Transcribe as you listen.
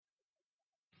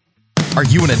Are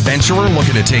you an adventurer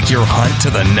looking to take your hunt to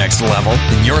the next level?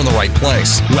 Then you're in the right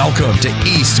place. Welcome to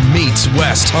East Meets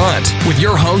West Hunt with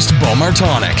your host, Bo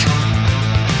Martonic.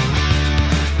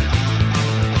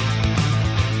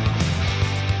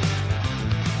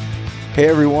 Hey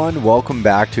everyone, welcome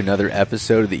back to another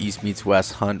episode of the East Meets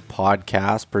West Hunt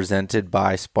podcast presented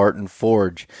by Spartan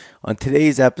Forge. On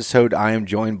today's episode, I am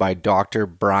joined by Dr.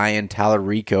 Brian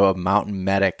Tallarico of Mountain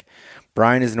Medic.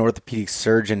 Brian is an orthopedic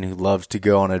surgeon who loves to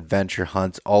go on adventure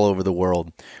hunts all over the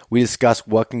world. We discuss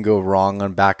what can go wrong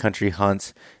on backcountry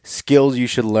hunts, skills you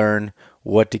should learn,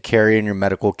 what to carry in your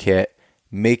medical kit,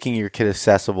 making your kit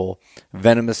accessible,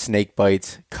 venomous snake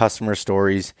bites, customer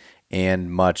stories, and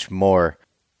much more.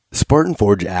 The Spartan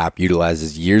Forge app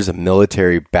utilizes years of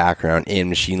military background and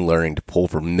machine learning to pull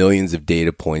from millions of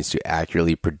data points to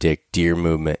accurately predict deer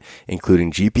movement,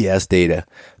 including GPS data,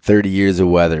 30 years of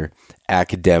weather,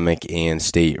 academic and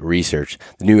state research.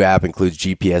 The new app includes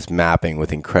GPS mapping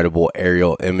with incredible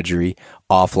aerial imagery,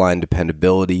 offline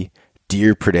dependability,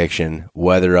 deer prediction,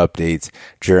 weather updates,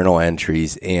 journal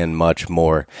entries, and much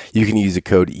more. You can use the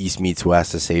code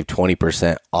EastMeetsWest to save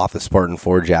 20% off the Spartan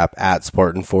Forge app at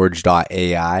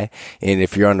spartanforge.ai. And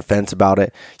if you're on the fence about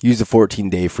it, use the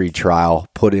 14-day free trial,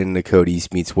 put in the code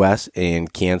EastMeetsWest,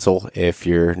 and cancel if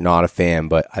you're not a fan,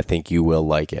 but I think you will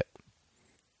like it.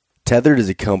 Tethered is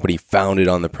a company founded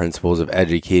on the principles of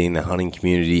educating the hunting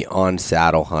community on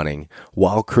saddle hunting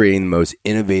while creating the most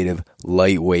innovative,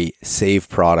 lightweight, safe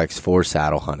products for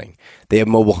saddle hunting. They have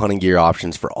mobile hunting gear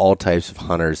options for all types of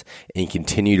hunters and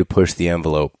continue to push the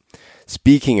envelope.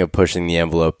 Speaking of pushing the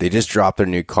envelope, they just dropped their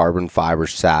new carbon fiber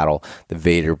saddle, the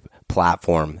Vader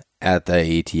platform, at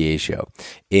the ATA show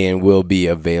and will be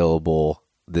available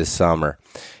this summer.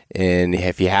 And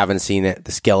if you haven't seen it,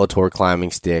 the Skeletor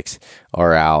climbing sticks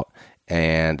are out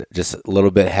and just a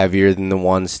little bit heavier than the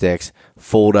one sticks,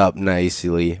 fold up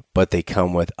nicely, but they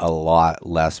come with a lot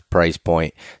less price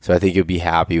point. So I think you'll be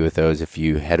happy with those if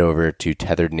you head over to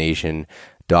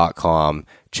tetherednation.com,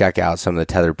 check out some of the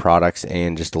Tethered products,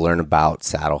 and just to learn about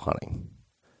saddle hunting.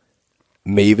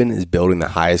 Maven is building the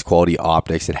highest quality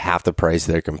optics at half the price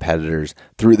of their competitors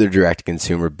through their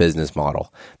direct-to-consumer business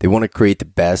model. They want to create the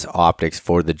best optics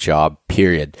for the job,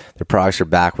 period. Their products are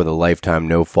backed with a lifetime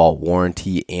no-fault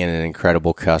warranty and an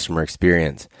incredible customer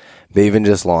experience. Maven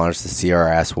just launched the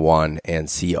CRS-1 and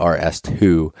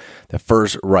CRS-2, the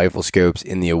first rifle scopes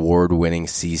in the award-winning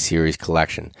C-Series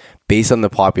collection. Based on the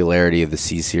popularity of the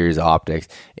C-Series optics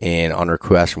and on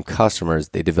request from customers,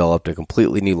 they developed a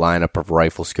completely new lineup of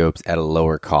rifle scopes at a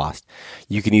lower cost.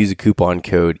 You can use the coupon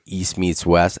code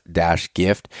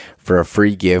EastMeetsWest-GIFT for a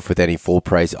free gift with any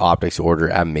full-price optics order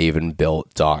at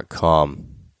mavenbuilt.com.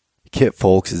 Kit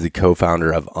Folks is the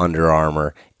co-founder of Under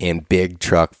Armour and Big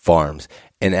Truck Farms,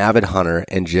 an avid hunter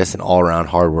and just an all-around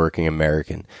hardworking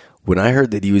American. When I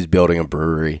heard that he was building a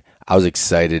brewery, I was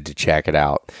excited to check it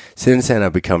out. Since then,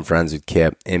 I've become friends with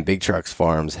Kip, and Big Trucks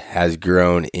Farms has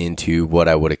grown into what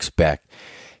I would expect.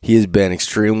 He has been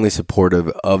extremely supportive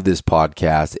of this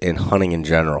podcast and hunting in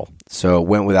general, so it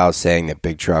went without saying that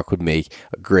Big Truck would make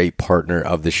a great partner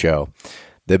of the show.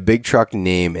 The Big Truck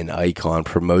name and icon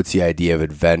promotes the idea of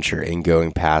adventure and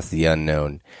going past the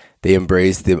unknown. They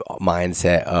embrace the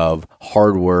mindset of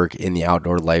hard work in the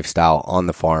outdoor lifestyle on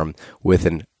the farm with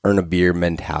an earn a beer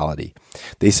mentality.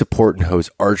 They support and host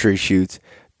archery shoots,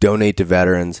 donate to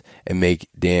veterans, and make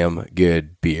damn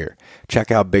good beer.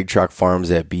 Check out Big Truck Farms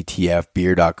at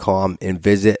btfbeer.com and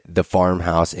visit the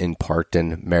farmhouse in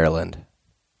Parkton, Maryland.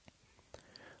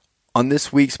 On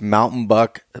this week's Mountain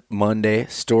Buck Monday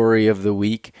story of the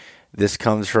week, this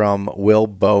comes from Will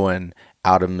Bowen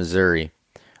out of Missouri.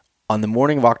 On the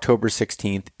morning of October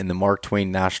 16th in the Mark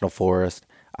Twain National Forest,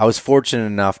 I was fortunate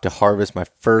enough to harvest my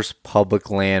first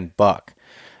public land buck,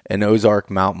 an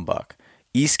Ozark mountain buck.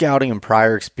 E-scouting and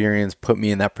prior experience put me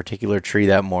in that particular tree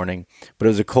that morning, but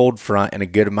it was a cold front and a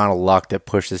good amount of luck that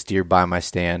pushed this deer by my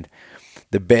stand.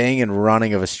 The baying and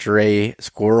running of a stray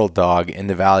squirrel dog in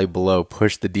the valley below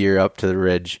pushed the deer up to the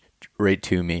ridge right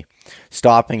to me.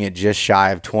 Stopping at just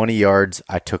shy of 20 yards,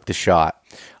 I took the shot.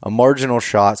 A marginal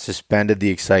shot suspended the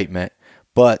excitement,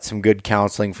 but some good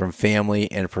counseling from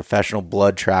family and a professional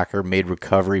blood tracker made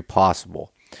recovery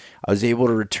possible. I was able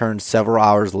to return several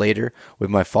hours later with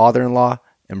my father-in-law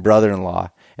and brother-in-law,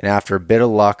 and after a bit of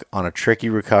luck on a tricky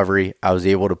recovery, I was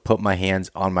able to put my hands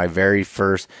on my very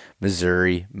first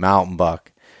Missouri mountain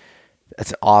buck.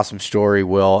 That's an awesome story,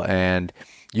 Will, and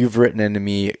you've written into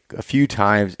me a few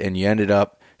times, and you ended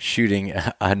up shooting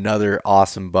another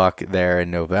awesome buck there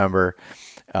in November.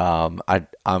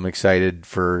 I'm excited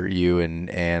for you, and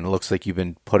it looks like you've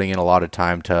been putting in a lot of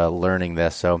time to learning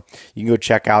this. So you can go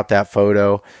check out that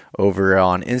photo over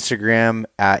on Instagram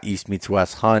at East Meets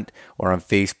West Hunt or on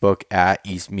Facebook at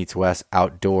East Meets West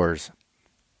Outdoors.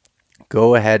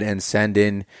 Go ahead and send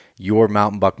in your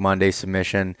Mountain Buck Monday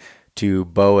submission to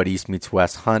bo at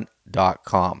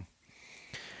eastmeetswesthunt.com.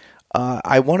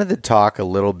 I wanted to talk a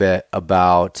little bit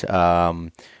about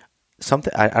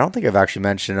something. I don't think I've actually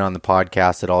mentioned it on the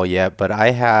podcast at all yet, but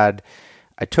I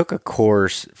took a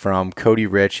course from Cody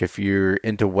Rich. If you're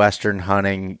into Western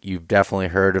hunting, you've definitely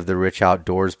heard of the Rich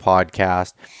Outdoors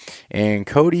podcast. And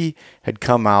Cody had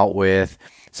come out with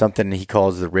something he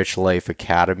calls the Rich Life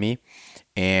Academy.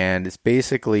 And it's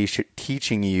basically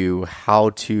teaching you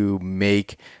how to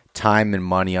make time and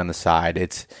money on the side.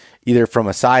 It's either from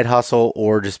a side hustle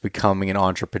or just becoming an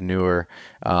entrepreneur.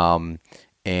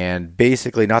 And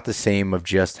basically not the same of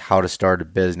just how to start a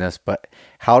business, but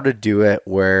how to do it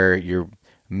where you're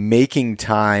making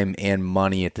time and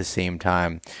money at the same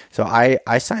time. So I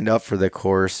signed up for the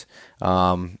course.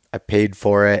 I paid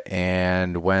for it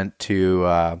and went to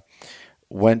it,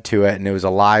 and it was a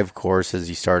live course as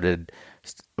he started.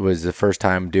 It was the first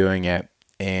time doing it,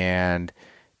 and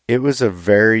it was a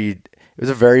very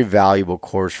valuable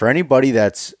course for anybody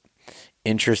that's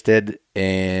interested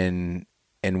in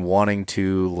wanting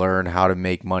to learn how to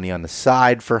make money on the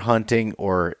side for hunting,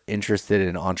 or interested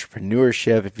in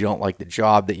entrepreneurship. If you don't like the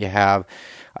job that you have,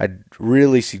 I'd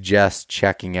really suggest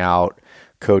checking out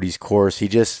Cody's course. He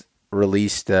just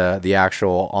released the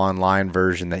actual online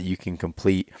version that you can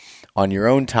complete on your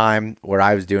own time, where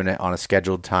I was doing it on a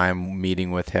scheduled time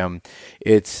meeting with him.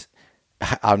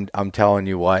 I'm telling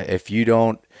you what, if you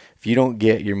don't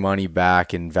get your money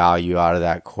back and value out of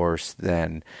that course,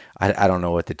 then I don't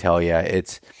know what to tell you.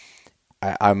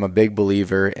 I'm a big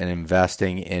believer in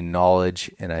investing in knowledge,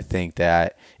 and I think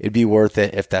that it'd be worth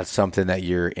it if that's something that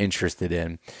you're interested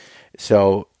in.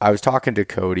 So I was talking to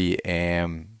Cody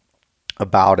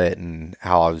about it, and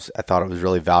how I thought it was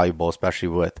really valuable, especially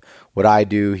with what I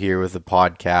do here with the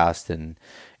podcast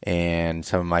and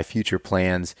some of my future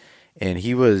plans. And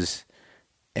he was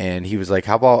like,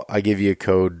 how about I give you a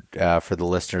code for the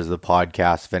listeners of the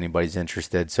podcast if anybody's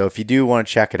interested. So if you do want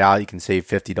to check it out, you can save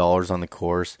 $50 on the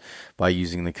course by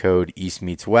using the code East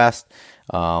Meets West.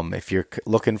 If you're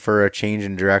looking for a change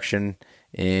in direction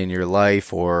in your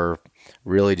life, or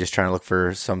really just trying to look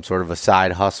for some sort of a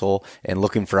side hustle and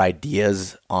looking for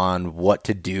ideas on what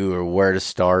to do or where to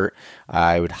start,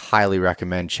 I would highly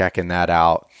recommend checking that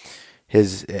out.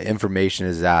 His information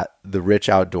is at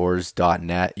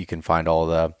therichoutdoors.net. You can find all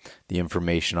the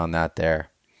information on that there.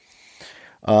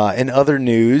 In other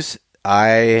news,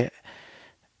 I'd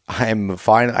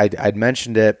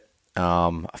mentioned it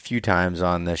a few times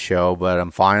on the show, but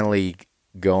I'm finally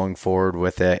going forward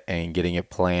with it and getting it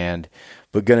planned.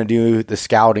 But going to do the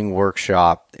scouting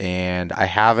workshop, and I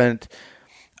have an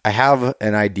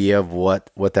idea of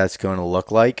what that's going to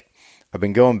look like. I've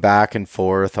been going back and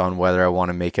forth on whether I want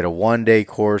to make it a 1-day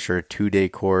course or a 2-day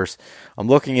course. I'm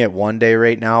looking at 1 day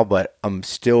right now, but I'm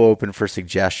still open for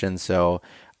suggestions. So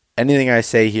anything I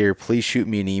say here, please shoot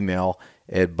me an email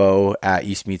at bo at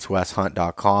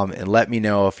eastmeetswesthunt.com and let me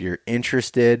know if you're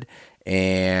interested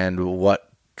and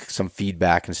what some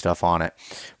feedback and stuff on it.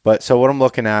 But so what I'm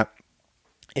looking at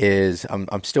is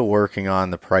I'm still working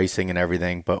on the pricing and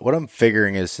everything, but what I'm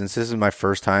figuring is, since this is my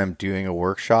first time doing a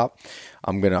workshop,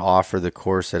 I'm going to offer the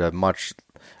course at a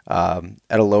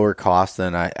lower cost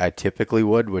than I typically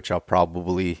would, which I'm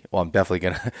definitely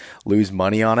going to lose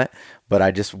money on it, but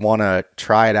I just want to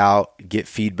try it out, get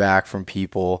feedback from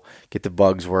people, get the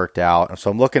bugs worked out.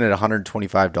 So I'm looking at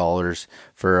 $125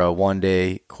 for a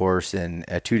 1-day course, and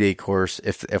a 2-day course,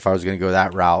 if I was going to go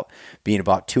that route, being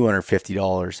about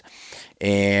 $250.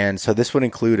 And so this would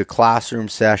include a classroom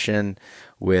session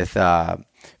with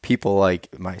people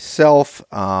like myself.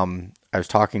 I was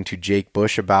talking to Jake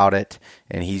Bush about it,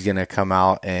 and he's going to come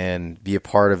out and be a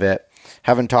part of it.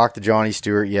 Haven't talked to Johnny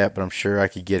Stewart yet, but I'm sure I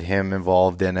could get him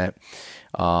involved in it,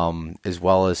 as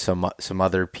well as some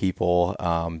other people.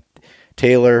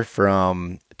 Taylor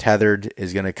from Tethered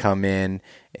is going to come in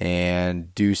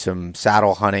and do some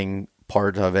saddle hunting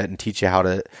part of it and teach you how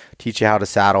to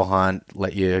saddle hunt,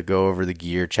 let you go over the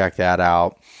gear, check that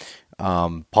out.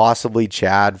 Possibly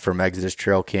Chad from Exodus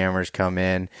Trail Cameras come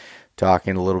in,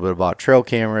 talking a little bit about trail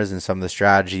cameras and some of the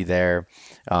strategy there.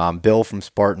 Bill from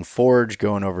Spartan Forge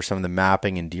going over some of the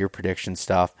mapping and deer prediction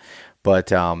stuff.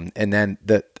 But and then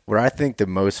where I think the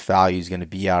most value is going to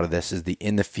be out of this is the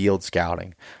in the field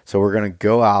scouting. So we're going to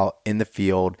go out in the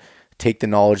field, take the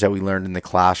knowledge that we learned in the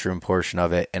classroom portion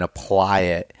of it, and apply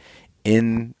it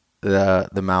in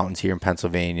the mountains here in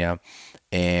Pennsylvania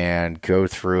and go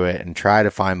through it and try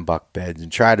to find buck beds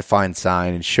and try to find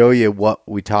sign and show you what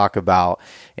we talk about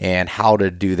and how to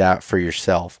do that for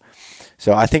yourself.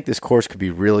 So I think this course could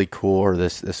be really cool, or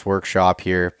this workshop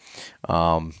here.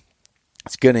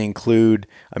 It's going to include,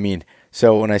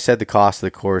 so when I said the cost of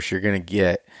the course, you're going to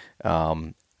get,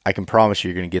 I can promise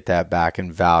you're going to get that back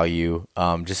in value,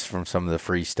 just from some of the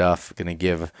free stuff. Going to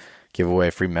give away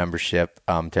a free membership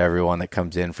to everyone that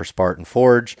comes in for Spartan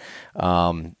Forge,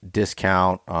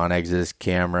 discount on Exodus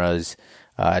cameras,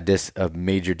 a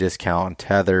major discount on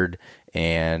Tethered,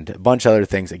 and a bunch of other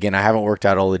things. Again, I haven't worked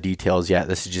out all the details yet.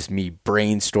 This is just me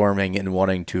brainstorming and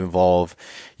wanting to involve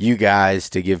you guys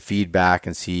to give feedback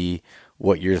and see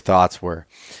what your thoughts were.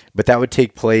 But that would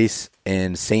take place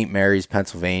in St. Mary's,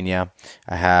 Pennsylvania.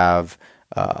 I have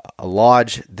a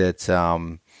lodge that's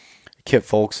Kip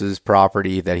Folks'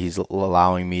 property that he's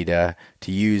allowing me to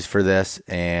use for this,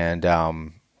 and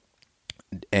so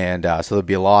there'll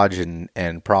be a lodge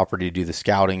and property to do the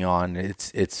scouting on.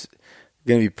 It's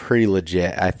going to be pretty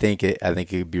legit. I think it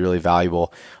could be really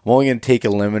valuable. I'm only going to take a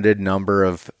limited number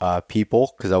of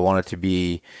people because I want it to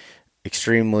be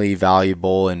extremely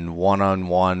valuable and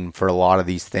one-on-one for a lot of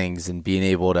these things, and being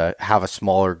able to have a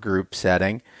smaller group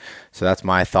setting. So that's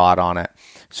my thought on it.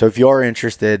 So if you're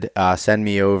interested, send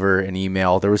me over an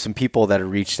email. There were some people that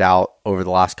have reached out over the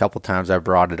last couple times I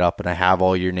brought it up, and I have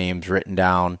all your names written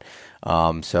down.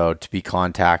 So to be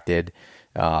contacted,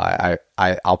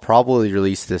 I'll probably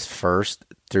release this first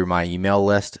through my email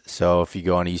list. So if you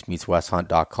go on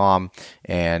eastmeetswesthunt.com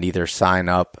and either sign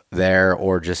up there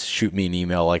or just shoot me an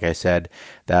email, like I said,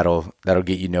 that'll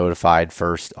get you notified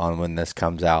first on when this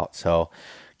comes out. So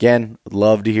again,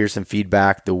 love to hear some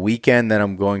feedback. The weekend that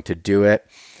I'm going to do it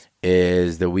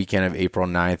is the weekend of April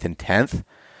 9th and 10th.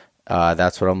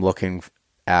 That's what I'm looking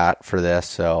at for this.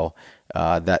 So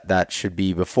that should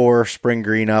be before spring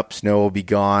green up, snow will be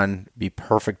gone, be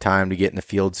perfect time to get in the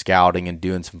field scouting and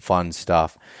doing some fun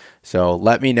stuff. So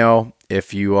let me know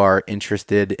if you are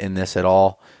interested in this at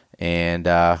all, and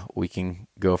we can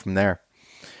go from there.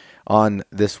 On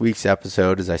this week's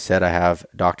episode, as I said, I have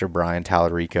Dr. Brian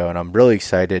Tallarico, and I'm really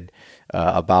excited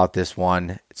about this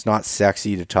one. It's not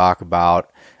sexy to talk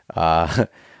about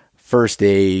first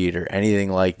aid or anything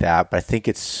like that, but I think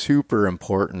it's super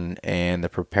important, and the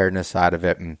preparedness side of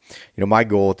it. And my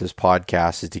goal with this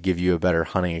podcast is to give you a better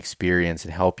hunting experience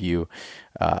and help you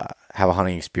have a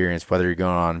hunting experience, whether you're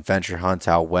going on venture hunts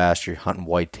out west, or you're hunting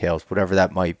whitetails, whatever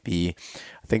that might be.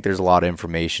 I think there's a lot of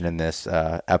information in this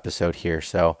episode here.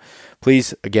 So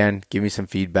please, again, give me some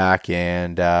feedback,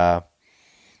 and I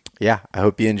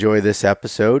hope you enjoy this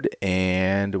episode,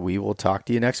 and we will talk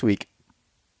to you next week.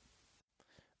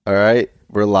 All right,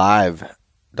 we're live.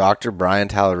 Dr. Brian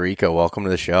Tallarico, welcome to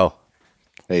the show.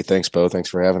 Hey, thanks, Bo. Thanks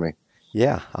for having me.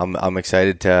 Yeah, I'm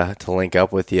excited to link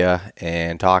up with you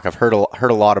and talk. I've heard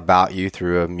a lot about you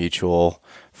through a mutual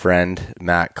friend,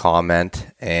 Matt Comment,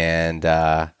 and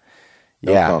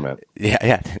comment.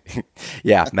 Yeah.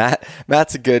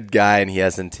 Matt's a good guy, and he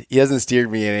hasn't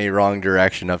steered me in any wrong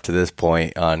direction up to this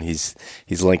point. He's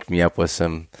linked me up with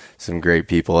some great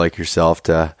people like yourself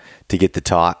to get to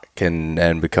talk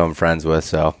and become friends with.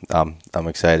 So I'm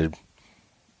excited.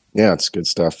 Yeah, it's good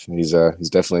stuff. He's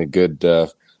definitely a good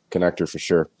connector for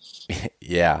sure.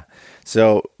 Yeah.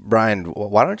 So Brian,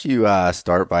 why don't you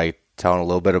start by telling a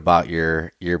little bit about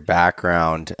your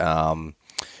background,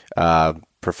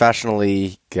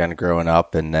 professionally, kind of growing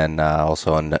up, and then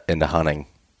also into hunting.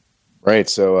 Right.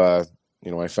 So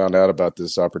I found out about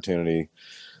this opportunity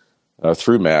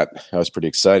through Matt. I was pretty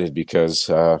excited because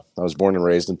I was born and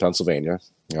raised in Pennsylvania,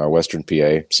 Western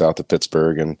PA, south of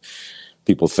Pittsburgh, and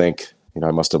people think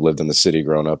I must have lived in the city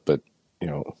growing up, but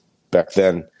back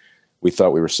then we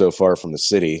thought we were so far from the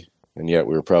city, and yet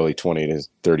we were probably 20 to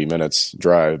 30 minutes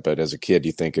drive. But as a kid,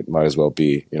 you think it might as well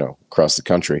be across the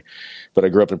country. But I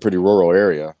grew up in a pretty rural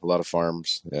area, a lot of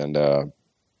farms and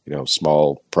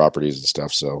small properties and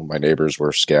stuff. So my neighbors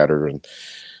were scattered, and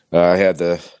I had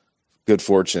the good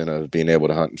fortune of being able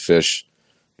to hunt and fish,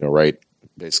 right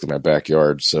basically my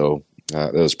backyard. So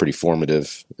that was pretty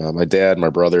formative. My dad and my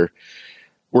brother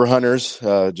were hunters,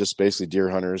 just basically deer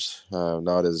hunters,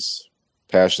 not as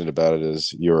passionate about it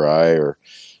as you or I or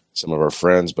some of our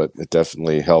friends, but it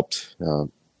definitely helped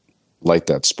light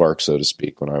that spark, so to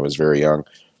speak, when I was very young.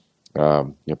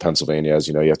 Pennsylvania, as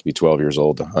you know, you have to be 12 years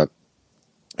old to hunt.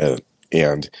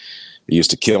 And it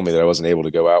used to kill me that I wasn't able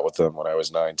to go out with them when I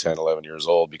was 9, 10, 11 years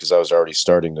old, because I was already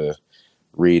starting to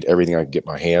read everything I could get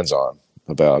my hands on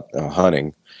about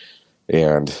hunting.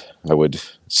 And I would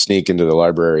sneak into the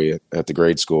library at the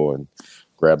grade school and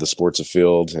grab the Sports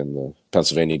Afield and the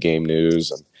Pennsylvania Game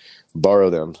News and borrow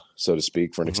them, so to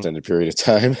speak, for an extended period of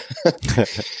time.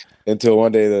 Until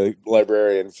one day the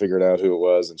librarian figured out who it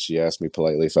was, and she asked me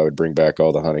politely if I would bring back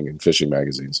all the hunting and fishing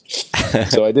magazines.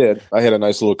 So I did. I had a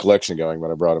nice little collection going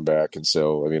when I brought them back. And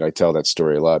so, I mean, I tell that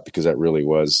story a lot because that really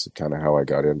was kind of how I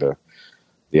got into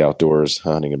the outdoors,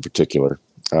 hunting in particular.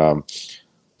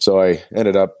 So I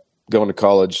ended up going to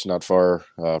college not far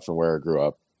from where I grew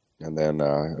up, and then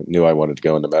knew I wanted to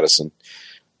go into medicine,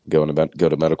 go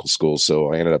to medical school.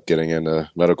 So I ended up getting into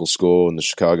medical school in the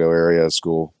Chicago area,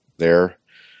 school there,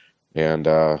 and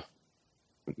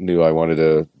knew I wanted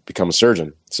to become a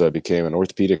surgeon. So I became an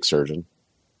orthopedic surgeon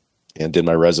and did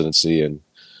my residency in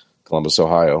Columbus,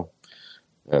 Ohio,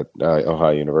 at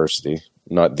Ohio University.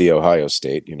 Not the Ohio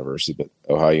State University, but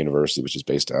Ohio University, which is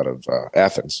based out of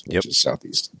Athens, which is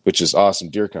southeast, which is awesome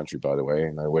deer country, by the way.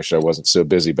 And I wish I wasn't so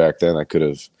busy back then. I could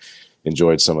have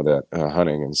enjoyed some of that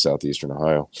hunting in southeastern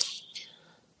Ohio.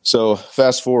 So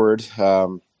fast forward, I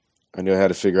knew I had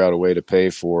to figure out a way to pay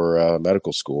for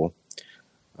medical school.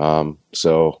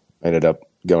 So I ended up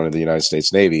going to the United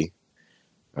States Navy.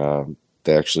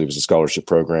 They actually was a scholarship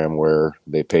program where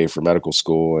they pay for medical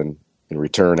school, and in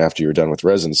return, after you're done with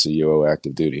residency, you owe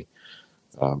active duty.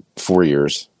 4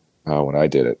 years when I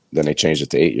did it. Then they changed it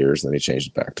to 8 years. Then they changed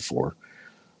it back to 4.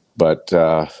 But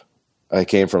I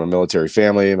came from a military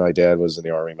family. My dad was in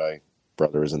the Army. My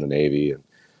brother was in the Navy. And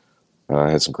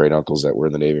I had some great uncles that were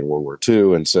in the Navy in World War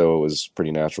II. And so it was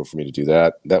pretty natural for me to do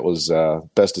that. That was the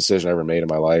best decision I ever made in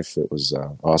my life. It was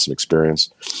an awesome experience.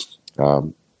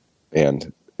 And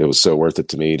it was so worth it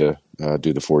to me to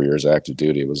do the 4 years active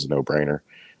duty. It was a no-brainer.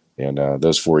 And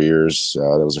those 4 years,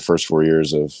 that was the first 4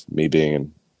 years of me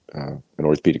being an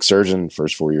orthopedic surgeon,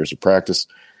 first 4 years of practice.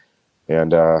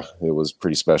 And it was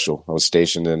pretty special. I was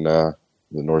stationed in the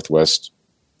Northwest,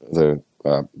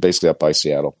 basically up by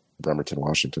Seattle, Bremerton,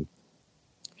 Washington.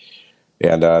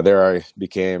 And there I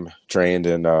became trained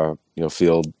in,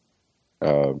 field,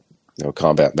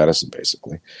 combat medicine,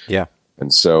 basically. Yeah.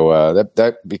 And so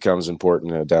that becomes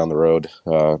important down the road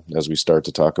as we start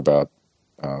to talk about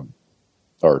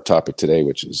our topic today,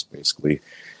 which is basically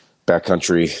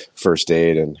backcountry first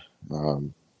aid and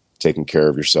taking care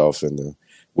of yourself in the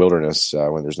wilderness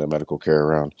when there's no medical care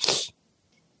around.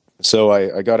 So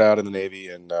I got out of the Navy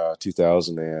in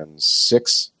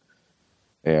 2006,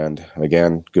 and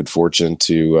again, good fortune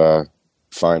to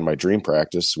find my dream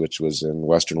practice, which was in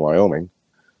western Wyoming,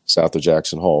 south of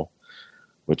Jackson Hole,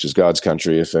 which is God's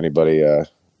country if anybody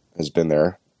has been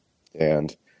there.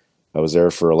 And I was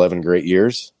there for 11 great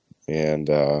years. And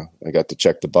I got to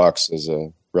check the box as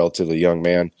a relatively young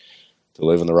man to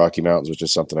live in the Rocky Mountains, which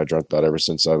is something I dreamt about ever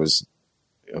since I was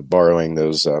borrowing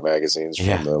those magazines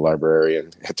from the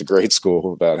librarian at the grade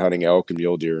school about hunting elk and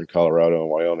mule deer in Colorado and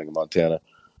Wyoming and Montana.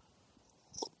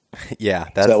 Yeah,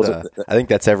 I think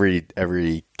that's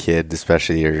every kid,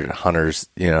 especially your hunter's,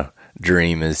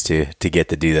 dream is to get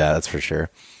to do that. That's for sure.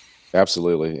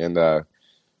 Absolutely. And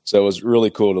so it was really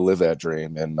cool to live that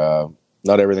dream. And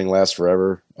not everything lasts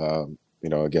forever.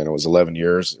 Again, it was 11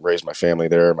 years, raised my family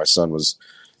there. My son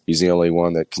he's the only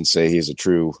one that can say he's a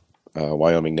true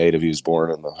Wyoming native. He was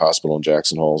born in the hospital in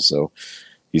Jackson Hole. So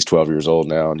he's 12 years old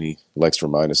now, and he likes to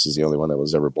remind us he's the only one that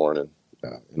was ever born in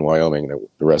Wyoming.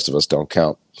 The rest of us don't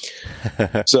count.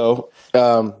 So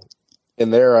in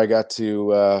there, I got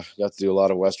to do a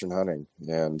lot of Western hunting,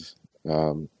 and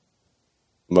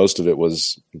most of it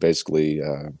was basically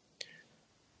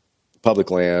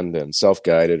public land and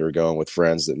self-guided, or going with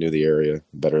friends that knew the area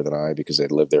better than I because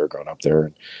they'd lived there, grown up there.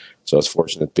 And so I was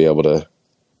fortunate to be able to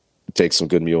take some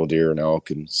good mule deer and elk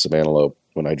and some antelope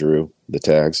when I drew the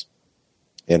tags,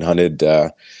 and hunted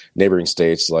neighboring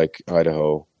states like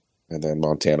Idaho and then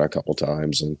Montana a couple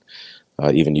times, and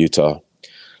even Utah.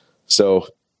 So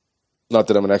not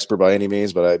that I'm an expert by any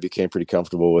means, but I became pretty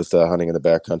comfortable with hunting in the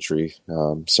backcountry,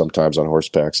 sometimes on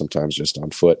horseback, sometimes just on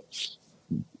foot.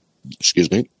 Excuse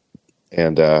me.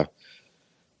 And then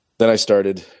I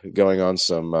started going on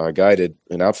some guided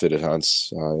and outfitted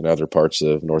hunts in other parts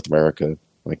of North America,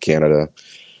 like Canada,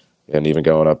 and even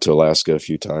going up to Alaska a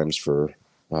few times for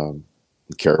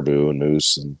caribou and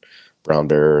moose and brown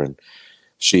bear and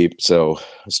sheep. So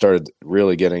I started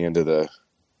really getting into the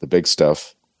big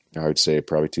stuff. I would say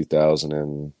probably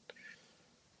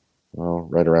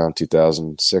right around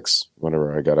 2006,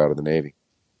 whenever I got out of the Navy.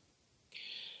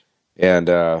 And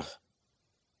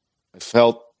I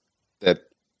felt that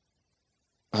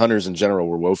hunters in general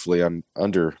were woefully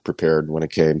underprepared when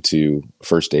it came to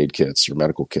first aid kits or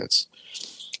medical kits.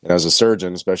 And as a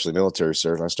surgeon, especially military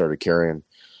surgeon, I started carrying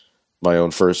my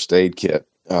own first aid kit,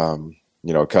 a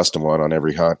custom one on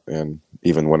every hunt. And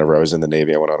even whenever I was in the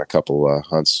Navy, I went on a couple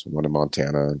hunts, one in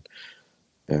Montana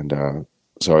And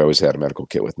so I always had a medical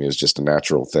kit with me. It was just a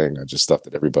natural thing. I just thought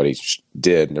that everybody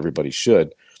did and everybody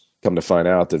should. Come to find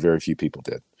out that very few people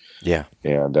did. Yeah.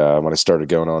 And when I started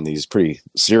going on these pretty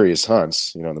serious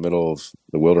hunts, in the middle of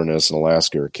the wilderness in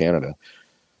Alaska or Canada,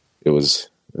 it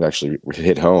actually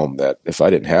hit home that if I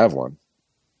didn't have one,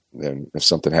 then if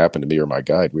something happened to me or my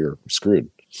guide, we were screwed.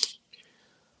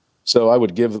 So I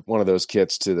would give one of those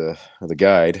kits to the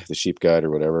guide, the sheep guide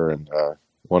or whatever. And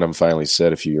one of them finally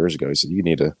said a few years ago, he said, you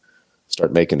need to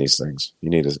start making these things. You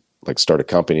need to start a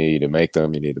company to make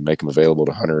them. You need to make them available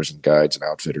to hunters and guides and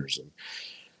outfitters.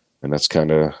 And that's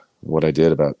kind of what I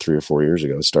did about 3 or 4 years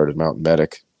ago. I started Mountain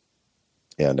Medic,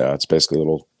 and it's basically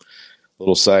a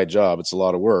little side job. It's a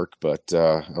lot of work, but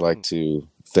I like to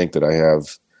think that I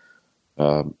have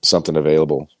something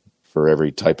available for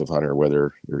every type of hunter,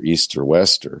 whether you're east or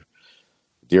west or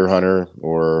deer hunter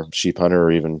or sheep hunter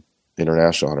or even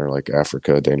international hunter like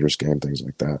Africa, dangerous game, things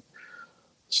like that.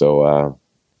 So,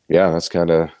 that's kind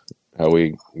of how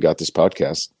we got this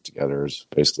podcast together, is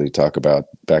basically talk about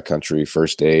backcountry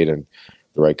first aid and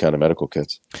the right kind of medical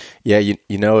kits. Yeah.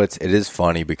 It is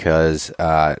funny because,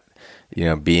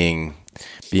 being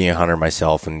a hunter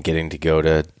myself and getting to go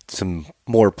to some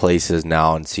more places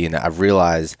now and seeing that, I've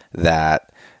realized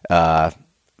that,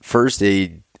 first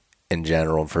aid in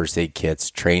general, first aid kits,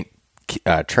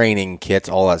 training kits,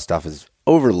 all that stuff is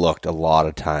overlooked a lot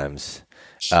of times,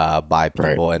 by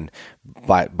people. Right. And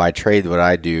by trade, what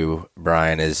I do,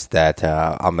 Brian, is that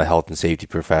I'm a health and safety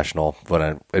professional when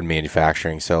I'm in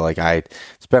manufacturing. So I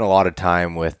spend a lot of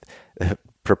time with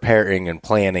preparing and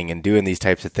planning and doing these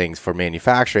types of things for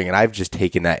manufacturing. And I've just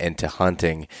taken that into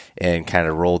hunting and kind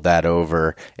of rolled that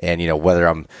over. And, whether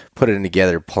I'm putting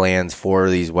together plans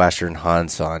for these Western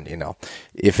hunts on,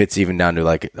 if it's even down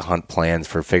to hunt plans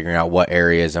for figuring out what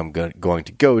areas I'm going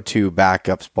to go to,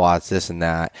 backup spots, this and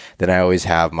that, then I always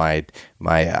have my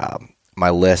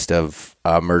list of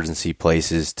emergency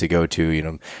places to go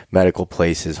to, medical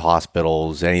places,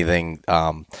 hospitals, anything,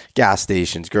 gas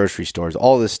stations, grocery stores,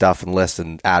 all this stuff, and lists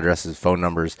and addresses, phone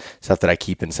numbers, stuff that I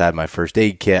keep inside my first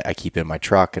aid kit. I keep in my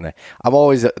truck, and I'm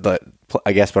always,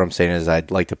 I guess what I'm saying is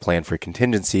I'd like to plan for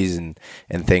contingencies and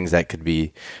things that could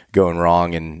be going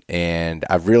wrong. And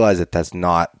I've realized that that's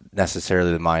not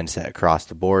necessarily the mindset across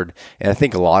the board. And I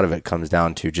think a lot of it comes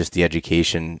down to just the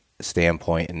education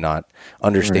standpoint and not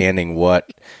understanding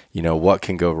what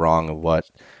can go wrong and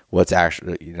what's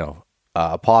actually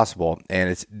possible.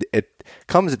 And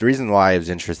the reason why I was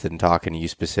interested in talking to you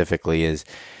specifically is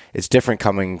it's different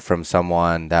coming from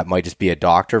someone that might just be a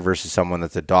doctor versus someone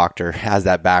that's a doctor, has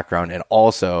that background, and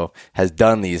also has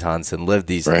done these hunts and lived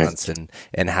these hunts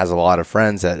and has a lot of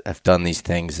friends that have done these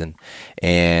things.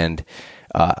 And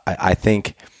I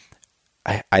think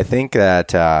that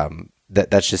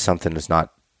that's just something that's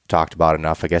not talked about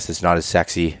enough. I guess it's not as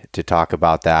sexy to talk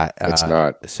about that. It's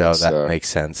not. So that makes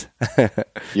sense.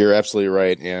 You're absolutely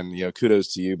right. And,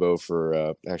 kudos to you, Bo,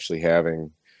 for actually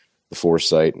having the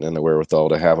foresight and the wherewithal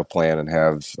to have a plan and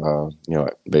have,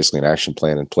 basically an action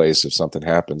plan in place if something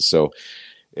happens. So,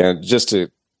 and just to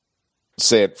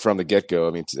say it from the get-go,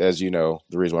 I mean, as you know,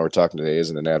 the reason why we're talking today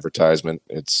isn't an advertisement.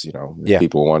 It's, if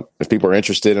people are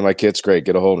interested in my kits, great,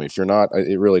 get a hold of me. If you're not,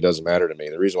 it really doesn't matter to me.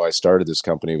 The reason why I started this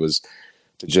company was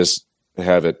to just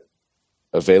have it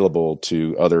available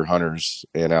to other hunters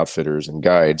and outfitters and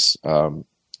guides. And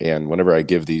whenever I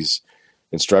give these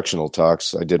instructional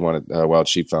talks, I did one at Wild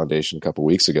Sheep Foundation a couple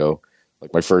weeks ago.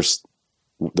 The first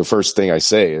thing I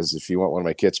say is, if you want one of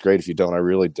my kits, great. If you don't, I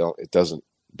really don't. It doesn't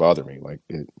bother me.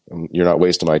 You're not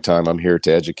wasting my time. I'm here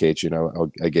to educate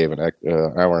you. I gave an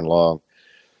hour and long,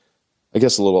 I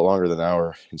guess a little longer than an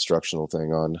hour instructional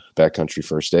thing on backcountry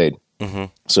first aid. Mm-hmm.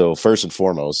 So first and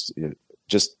foremost,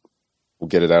 just we'll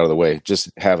get it out of the way.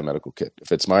 Just have a medical kit.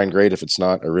 If it's mine, great. If it's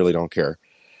not, I really don't care.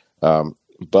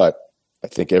 But I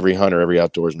think every hunter, every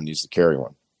outdoorsman needs to carry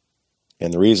one.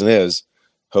 And the reason is,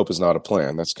 hope is not a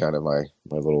plan. That's kind of my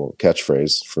little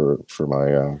catchphrase for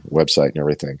my website and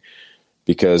everything.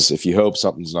 Because if you hope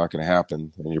something's not going to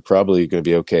happen, then you're probably going to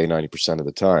be okay 90% of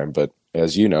the time. But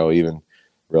as you know, even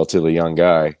relatively young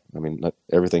guy, I mean,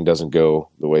 everything doesn't go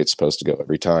the way it's supposed to go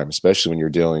every time, especially when you're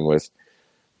dealing with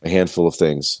a handful of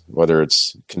things, whether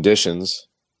it's conditions,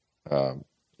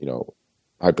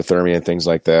 hypothermia and things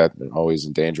like that, and always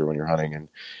in danger when you're hunting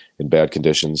in bad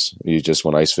conditions. You just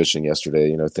went ice fishing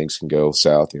yesterday, things can go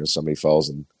south, somebody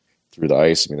falls through the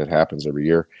ice. I mean, it happens every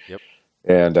year. Yep.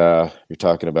 And you're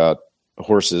talking about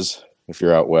horses. If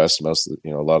you're out west, a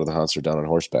lot of the hunts are done on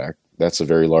horseback. That's a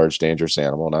very large, dangerous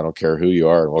animal. And I don't care who you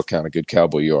are and what kind of good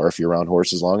cowboy you are. If you're around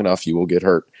horses long enough, you will get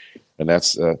hurt. And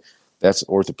that's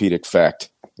orthopedic fact.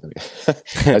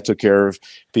 I took care of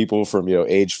people from,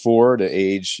 age 4 to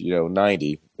age,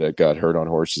 90 that got hurt on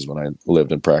horses when I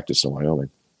lived and practiced in Wyoming.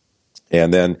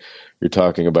 And then you're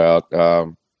talking about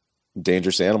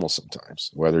dangerous animals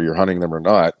sometimes, whether you're hunting them or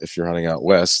not. If you're hunting out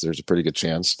west, there's a pretty good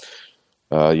chance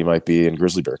you might be in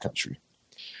grizzly bear country.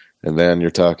 And then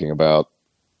you're talking about,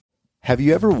 have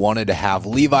you ever wanted to have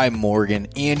Levi Morgan,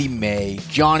 Andy May,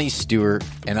 Johnny Stewart,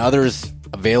 and others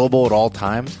available at all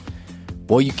times?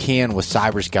 Well, you can with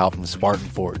Cyber Scout from Spartan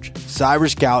Forge. Cyber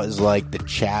Scout is like the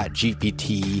chat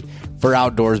GPT for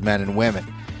outdoors men and women.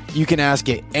 You can ask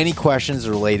it any questions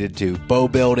related to bow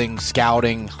building,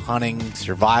 scouting, hunting,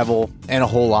 survival, and a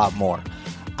whole lot more.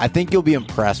 I think you'll be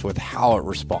impressed with how it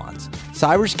responds.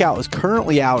 Cyber Scout is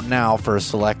currently out now for a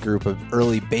select group of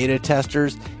early beta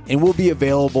testers and will be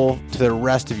available to the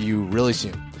rest of you really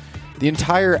soon. The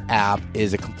entire app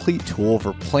is a complete tool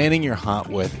for planning your hunt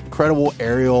with incredible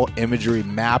aerial imagery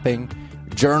mapping,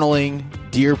 journaling,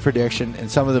 deer prediction,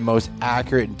 and some of the most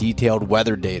accurate and detailed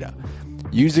weather data.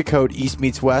 Use the code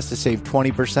EastMeetsWest to save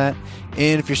 20%.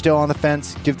 And if you're still on the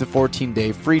fence, give the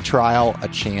 14-day free trial a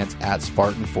chance at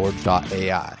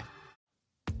SpartanForge.ai.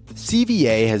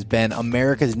 CVA has been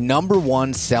America's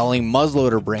 #1 selling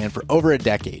muzzleloader brand for over a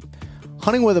decade.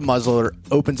 Hunting with a muzzleloader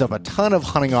opens up a ton of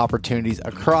hunting opportunities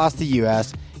across the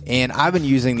U.S., and I've been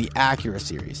using the Acura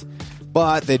series.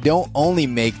 But they don't only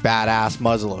make badass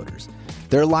muzzleloaders.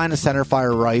 Their line of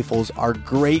centerfire rifles are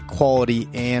great quality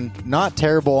and not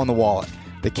terrible on the wallet.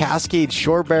 The Cascade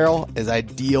short barrel is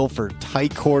ideal for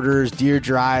tight quarters, deer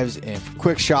drives, and for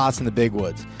quick shots in the big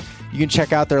woods. You can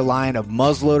check out their line of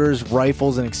muzzleloaders,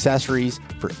 rifles, and accessories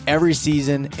for every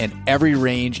season and every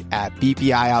range at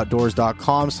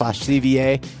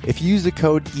bpioutdoors.com/CVA. If you use the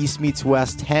code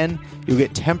EastMeetsWest10, you'll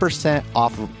get 10%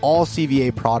 off of all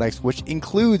CVA products, which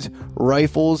includes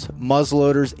rifles,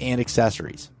 muzzleloaders, and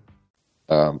accessories.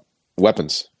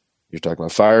 Weapons. You're talking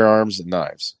about firearms and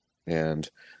knives, and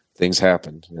things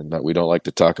happen, and we don't like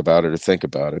to talk about it or think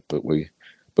about it, but we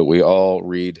all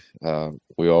read the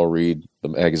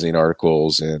magazine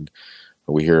articles, and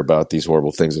we hear about these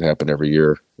horrible things that happen every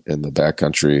year in the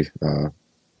backcountry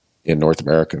in North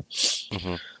America.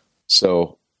 Mm-hmm.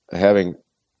 So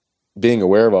being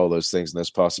aware of all those things and those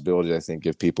possibilities, I think,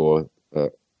 give people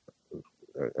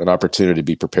an opportunity to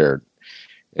be prepared.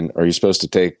 And are you supposed to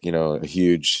take, a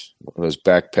huge one of those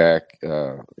backpack,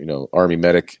 Army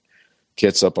medic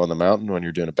kits up on the mountain when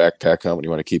you're doing a backpack hunt when you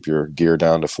want to keep your gear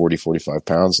down to 40, 45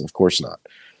 pounds? Of course not.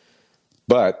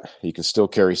 But you can still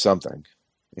carry something.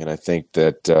 And I think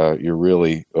that you're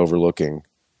really overlooking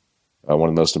one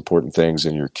of the most important things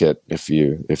in your kit if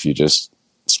you just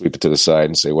sweep it to the side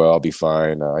and say, well, I'll be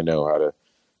fine. I know how to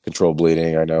control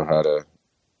bleeding. I know how to,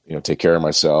 take care of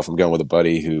myself. I'm going with a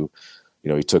buddy who,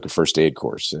 he took a first aid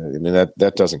course. I mean,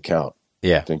 that doesn't count.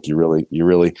 Yeah. I think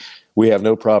we have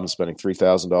no problem spending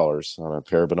 $3,000 on a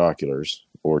pair of binoculars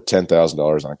or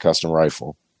 $10,000 on a custom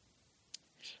rifle.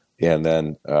 And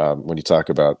then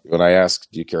when I ask,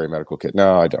 do you carry a medical kit?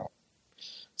 No, I don't.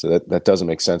 So that doesn't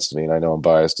make sense to me. And I know I'm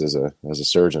biased as a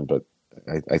surgeon, but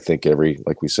I think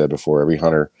like we said before, every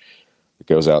hunter that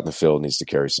goes out in the field needs to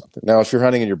carry something. Now, if you're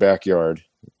hunting in your backyard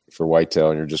for whitetail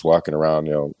and you're just walking around,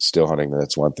 still hunting, then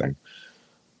that's one thing.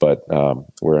 But I know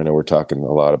we're talking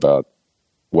a lot about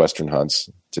Western hunts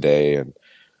today,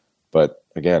 but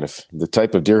again, if the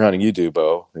type of deer hunting you do,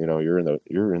 Bo, you're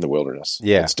in the wilderness.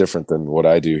 Yeah, it's different than what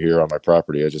I do here on my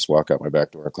property. I just walk out my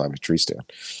back door and climb a tree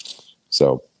stand.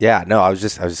 So yeah, no, I was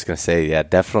just gonna say, yeah,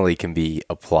 definitely can be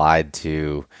applied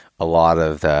to a lot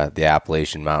of the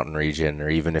Appalachian Mountain region, or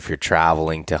even if you're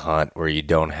traveling to hunt where you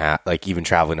don't have, like even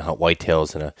traveling to hunt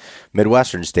whitetails in a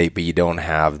Midwestern state, but you don't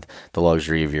have the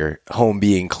luxury of your home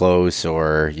being close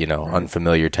or,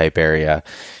 unfamiliar type area.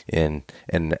 And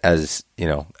as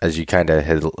you kind of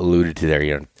had alluded to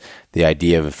there, the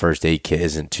idea of a first aid kit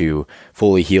isn't to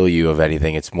fully heal you of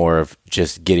anything. It's more of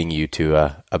just getting you to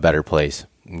a better place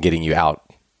and getting you out.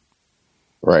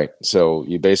 Right. So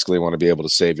you basically want to be able to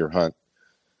save your hunt.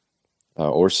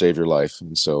 Or save your life.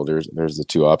 And so there's the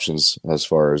two options as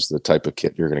far as the type of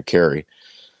kit you're going to carry.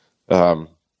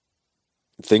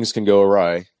 Things can go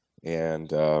awry,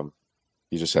 and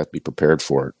you just have to be prepared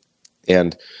for it.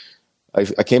 And I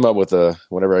came up with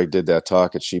whenever I did that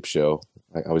talk at Sheep Show,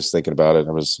 I was thinking about it.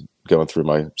 I was going through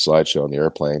my slideshow on the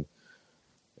airplane,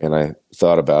 and I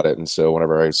thought about it. And so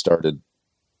whenever I started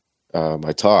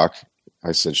my talk,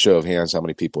 I said, show of hands, how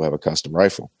many people have a custom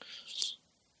rifle?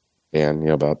 And,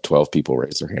 about 12 people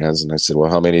raised their hands. And I said,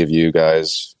 well, how many of you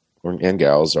guys and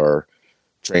gals are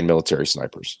trained military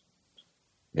snipers?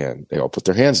 And they all put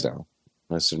their hands down.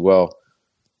 And I said, well,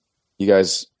 you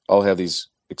guys all have these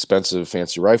expensive,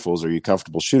 fancy rifles. Are you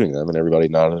comfortable shooting them? And everybody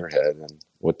nodded their head. And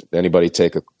would anybody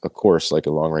take a course, like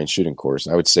a long range shooting course?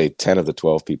 And I would say 10 of the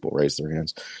 12 people raised their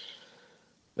hands.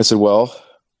 I said, well,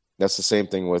 that's the same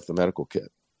thing with the medical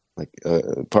kit. Like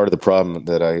part of the problem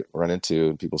that I run into,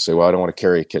 and people say, well, I don't want to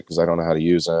carry a kit because I don't know how to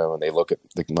use them. And they look at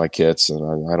my kits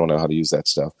and I don't know how to use that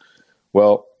stuff.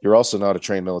 Well, you're also not a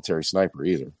trained military sniper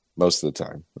either, most of the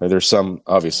time. There's some,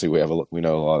 obviously we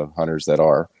know a lot of hunters that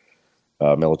are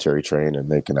military trained and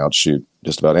they can outshoot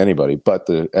just about anybody. But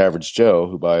the average Joe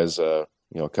who buys a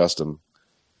custom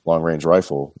long range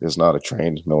rifle is not a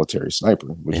trained military sniper.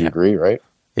 Would you agree, right?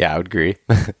 Yeah, I would agree.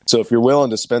 So if you're willing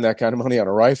to spend that kind of money on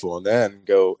a rifle and then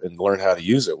go and learn how to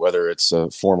use it, whether it's a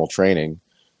formal training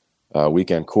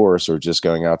weekend course or just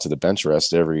going out to the bench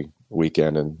rest every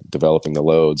weekend and developing the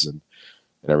loads and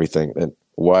everything, then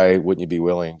why wouldn't you be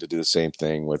willing to do the same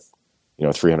thing with, a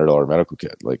 $300 medical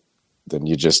kit? Like, then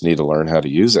you just need to learn how to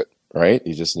use it, right?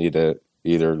 You just need to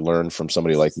either learn from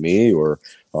somebody like me or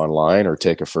online or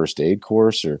take a first aid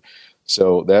course.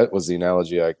 So that was the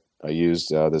analogy I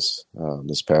used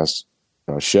this past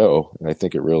show, and I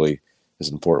think it really is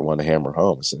an important one to hammer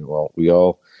home. I said, well,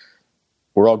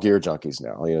 we're all gear junkies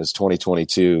now. It's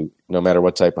 2022. No matter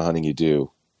what type of hunting you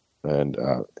do, and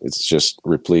it's just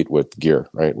replete with gear,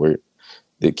 right?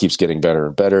 It keeps getting better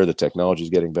and better. The technology is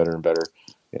getting better and better,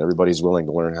 and everybody's willing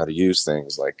to learn how to use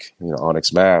things like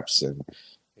Onyx maps and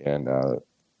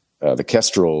the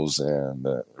Kestrels and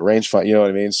the rangefinder. You know what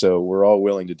I mean? So we're all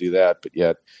willing to do that, but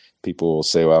yet people will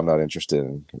say, well, I'm not interested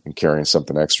in carrying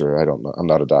something extra. I don't know. I'm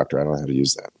not a doctor. I don't know how to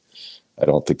use that. I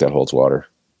don't think that holds water.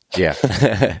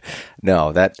 Yeah.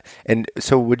 No, and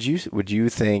so would you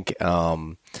think,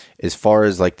 as far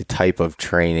as like the type of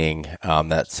training,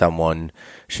 that someone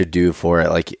should do for it,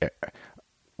 like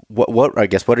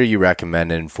what are you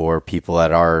recommending for people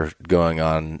that are going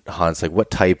on hunts? Like what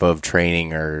type of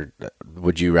training or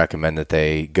would you recommend that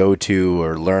they go to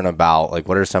or learn about? Like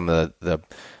what are some of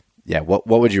what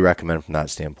would you recommend from that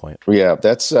standpoint? Yeah,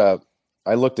 that's, I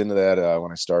looked into that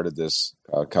when I started this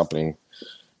company,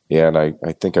 and I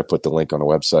think I put the link on the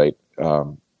website.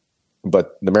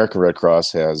 But the American Red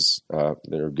Cross has,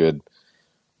 there's a good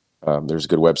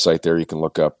website there. You can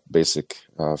look up basic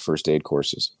first aid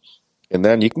courses. And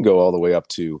then you can go all the way up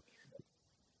to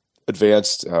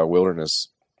advanced wilderness,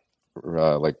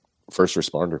 like first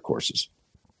responder courses.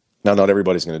 Now, not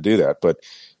everybody's going to do that, but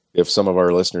if some of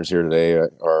our listeners here today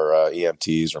are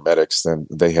EMTs or medics, then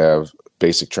they have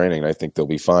basic training. I think they'll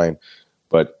be fine.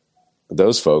 But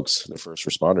those folks, the first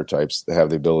responder types, they have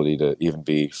the ability to even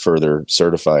be further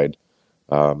certified,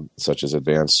 such as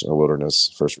advanced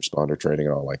wilderness first responder training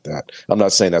and all like that. I'm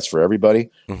not saying that's for everybody,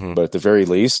 but at the very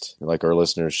least, like our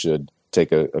listeners should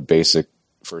take a basic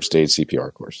first aid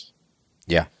CPR course.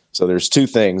 Yeah. So there's two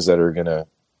things that are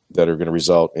gonna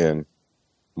result in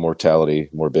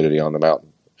morbidity on the mountain.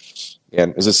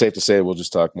 And is it safe to say we'll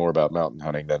just talk more about mountain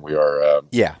hunting than we are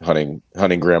hunting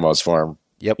grandma's farm?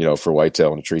 Yep. For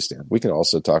whitetail in a tree stand. We can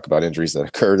also talk about injuries that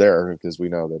occur there because we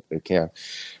know that they can.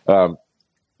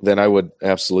 Then I would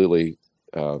absolutely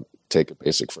take a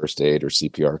basic first aid or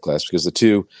CPR class, because the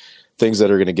two things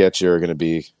that are going to get you are going to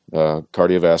be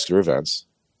cardiovascular events.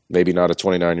 Maybe not a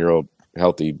 29-year-old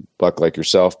healthy buck like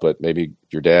yourself, but maybe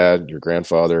your dad, your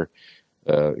grandfather,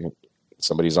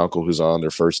 somebody's uncle who's on their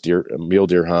first mule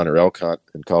deer hunt or elk hunt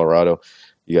in Colorado.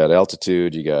 You got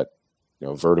altitude, you got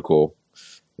vertical,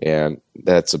 and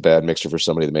that's a bad mixture for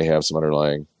somebody that may have some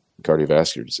underlying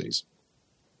cardiovascular disease.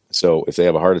 So if they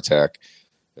have a heart attack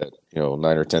at 9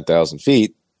 or 10,000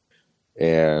 feet,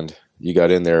 and you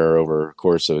got in there over a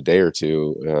course of a day or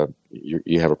two,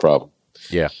 you have a problem.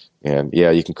 Yeah. And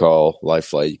you can call life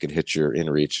flight, you can hit your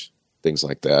inReach, things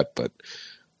like that, but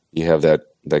you have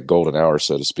that golden hour,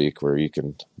 so to speak, where you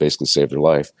can basically save their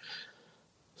life.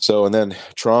 So, and then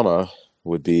trauma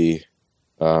would be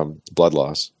blood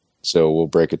loss. So we'll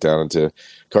break it down into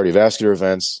cardiovascular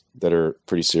events that are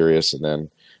pretty serious, and then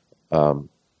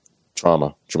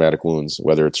traumatic wounds,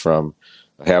 whether it's from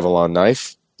a Havalon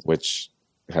knife, which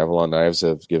Havalon knives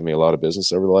have given me a lot of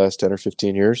business over the last 10 or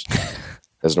 15 years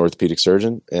as an orthopedic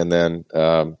surgeon. And then,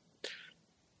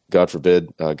 God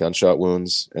forbid, gunshot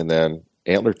wounds, and then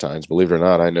antler tines. Believe it or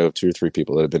not, I know of 2 or 3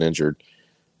 people that have been injured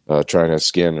trying to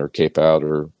skin or cape out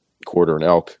or quarter an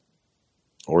elk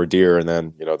or a deer, and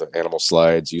then the animal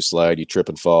slides, you slide, you trip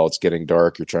and fall, it's getting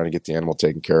dark, you're trying to get the animal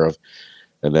taken care of,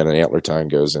 and then an antler tine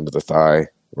goes into the thigh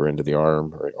or into the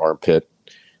arm or armpit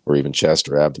or even chest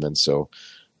or abdomen. So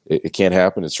it can't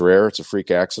happen. It's rare. It's a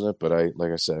freak accident, but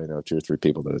like I said, I know 2 or 3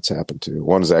 people that it's happened to.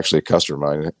 One is actually a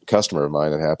customer of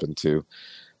mine that happened to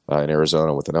in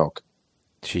Arizona with an elk.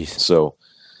 Jeez. So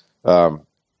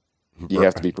you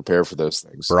have to be prepared for those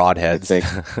things. Broadheads. I think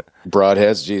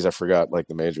broadheads, geez, I forgot like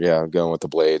the major. Yeah, I'm going with the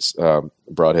blades.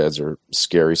 Broadheads are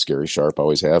scary, scary sharp,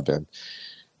 always have been.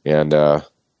 And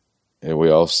we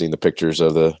all have seen the pictures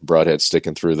of the broadhead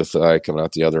sticking through the thigh, coming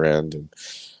out the other end.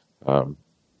 And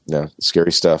yeah,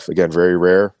 scary stuff. Again, very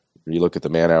rare. You look at the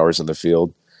man hours in the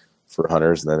field for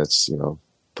hunters, and then it's,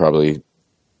 probably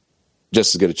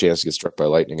just as good a chance to get struck by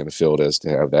lightning in the field as to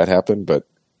have that happen, but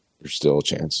there's still a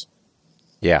chance.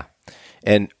 Yeah.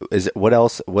 And what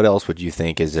else would you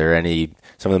think? Is there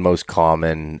some of the most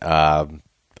common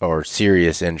or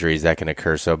serious injuries that can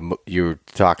occur? So you're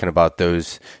talking about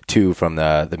those two from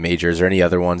the majors. Are there any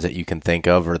other ones that you can think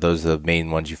of, or those are the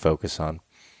main ones you focus on?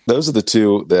 Those are the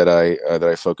two that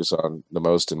I focus on the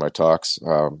most in my talks,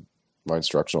 my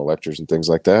instructional lectures and things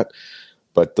like that.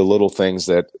 But the little things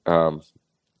that,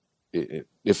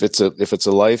 if it's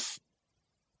a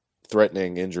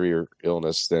life-threatening injury or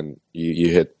illness, then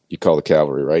you call the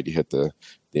cavalry, right? You hit the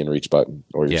inReach button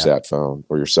or your sat phone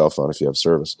or your cell phone if you have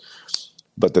service.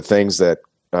 But the things that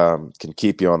can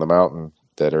keep you on the mountain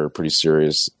that are pretty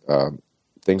serious,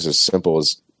 things as simple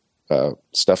as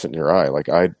stuff in your eye, like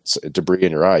debris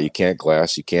in your eye. You can't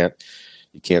glass, you can't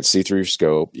see through your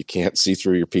scope, you can't see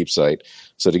through your peep sight.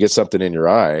 So to get something in your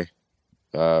eye,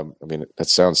 I mean, that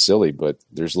sounds silly, but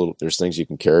there's things you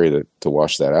can carry to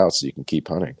wash that out so you can keep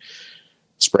hunting.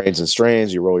 Sprains and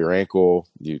strains, you roll your ankle,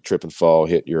 you trip and fall,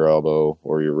 hit your elbow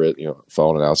or your wrist,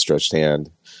 fall in an outstretched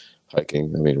hand,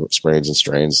 hiking. I mean, sprains and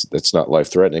strains, that's not life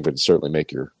threatening, but it certainly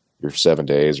make your 7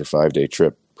 days or 5 day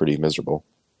trip pretty miserable.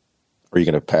 Are you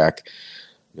going to pack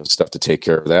stuff to take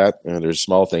care of that? And there's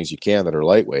small things you can that are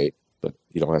lightweight, but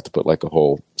you don't have to put like a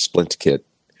whole splint kit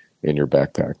in your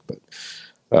backpack. But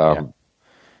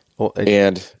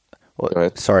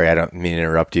sorry, I don't mean to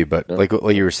interrupt you, but like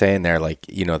what you were saying there, like,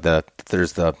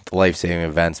 there's the life-saving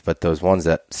events, but those ones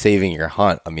that saving your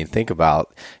hunt. I mean, think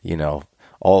about,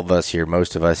 all of us here,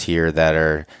 most of us here that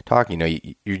are talking,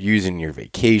 you're using your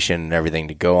vacation and everything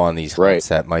to go on these hunts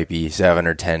that might be 7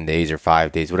 or 10 days or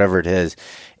 5 days, whatever it is.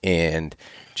 And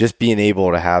just being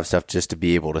able to have stuff just to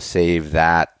be able to save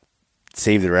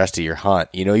the rest of your hunt,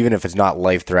 even if it's not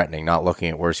life threatening, not looking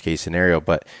at worst case scenario,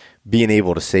 but being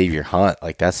able to save your hunt,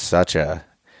 like that's so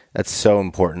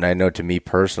important. I know to me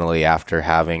personally, after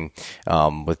having,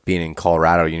 with being in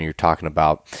Colorado, you're talking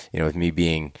about, with me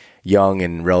being young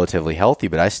and relatively healthy,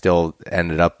 but I still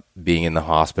ended up being in the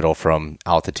hospital from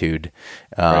altitude,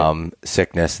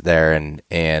 sickness there. And,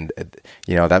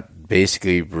 that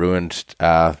basically ruined,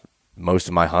 most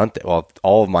of my hunt. Well,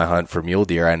 all of my hunt for mule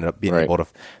deer. I ended up being able to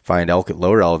find elk at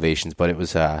lower elevations, but it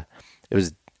was a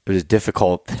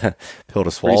difficult pill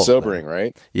to swallow. Pretty sobering,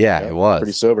 right? Yeah, it was.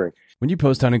 Pretty sobering. When you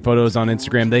post hunting photos on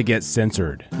Instagram, they get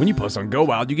censored. When you post on Go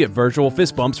Wild, you get virtual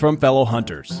fist bumps from fellow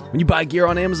hunters. When you buy gear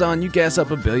on Amazon, you gas up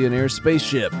a billionaire's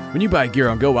spaceship. When you buy gear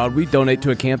on Go Wild, we donate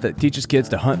to a camp that teaches kids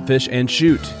to hunt, fish, and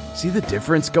shoot. See the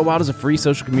difference? Go Wild is a free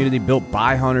social community built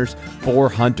by hunters for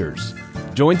hunters.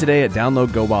 Join today at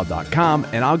downloadgowild.com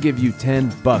and I'll give you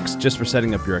 $10 just for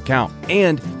setting up your account.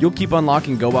 And you'll keep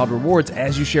unlocking Go Wild rewards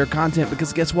as you share content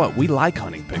because guess what? We like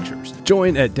hunting pictures.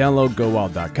 Join at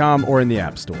downloadgowild.com or in the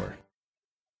App Store.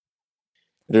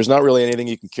 There's not really anything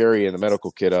you can carry in a medical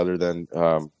kit other than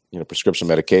prescription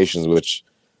medications, which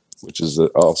is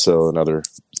also another.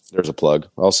 There's a plug.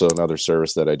 Also, another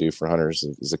service that I do for hunters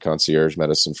is a concierge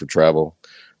medicine for travel.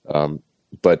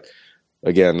 But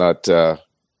again, not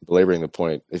belaboring the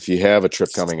point. If you have a trip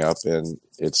coming up and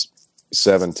it's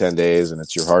 7-10 days and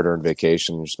it's your hard-earned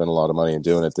vacation, you spend a lot of money in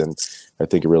doing it, then I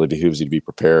think it really behooves you to be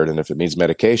prepared. And if it means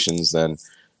medications, then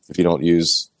if you don't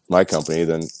use my company,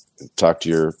 then talk to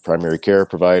your primary care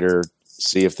provider,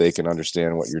 see if they can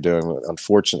understand what you're doing.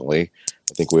 Unfortunately,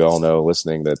 I think we all know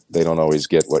listening that they don't always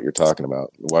get what you're talking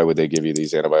about. Why would they give you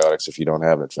these antibiotics if you don't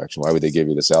have an infection? Why would they give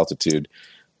you this altitude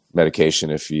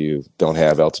medication if you don't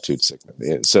have altitude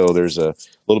sickness? So there's a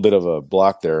little bit of a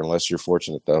block there unless you're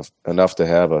fortunate enough to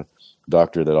have a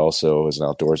doctor that also is an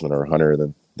outdoorsman or a hunter.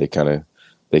 Then they can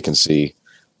see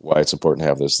why it's important to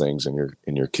have those things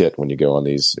in your kit when you go on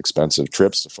these expensive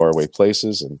trips to faraway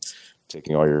places and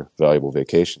taking all your valuable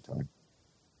vacation time.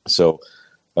 So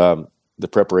the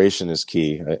preparation is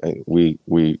key.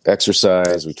 We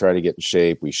exercise, we try to get in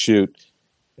shape, we shoot,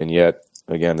 and yet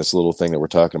again, this little thing that we're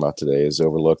talking about today is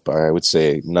overlooked by, I would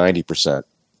say, 90%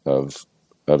 of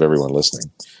everyone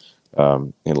listening,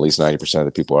 and at least 90% of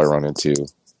the people I run into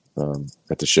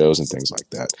at the shows and things like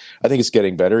that. I think it's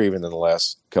getting better even in the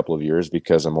last couple of years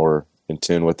because I'm more in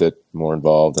tune with it, more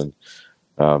involved, and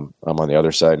I'm on the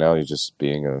other side now. You're just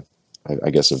being a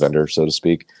vendor, so to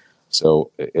speak. So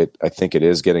I think it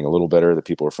is getting a little better that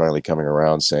people are finally coming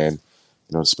around saying,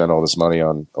 spend all this money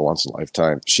on a once in a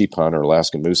lifetime sheep hunt or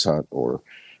Alaskan moose hunt or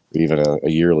even a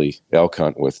yearly elk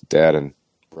hunt with dad and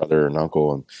brother and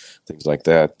uncle and things like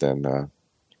that, then I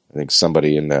think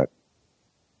somebody in that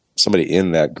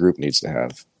group needs to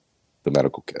have the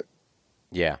medical kit.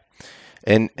 Yeah.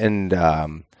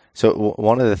 So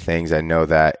one of the things I know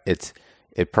that it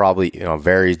probably,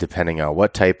 varies depending on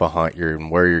what type of hunt you're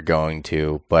and where you're going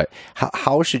to, but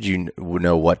how should you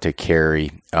know what to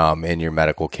carry in your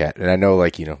medical kit? And I know,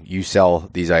 like, you sell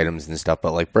these items and stuff,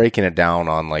 but like breaking it down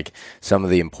on like some of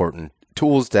the important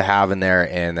tools to have in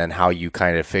there, and then how you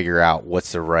kind of figure out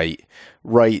what's the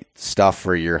right stuff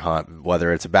for your hunt,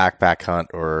 whether it's a backpack hunt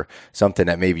or something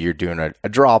that maybe you're doing a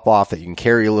drop off that you can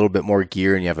carry a little bit more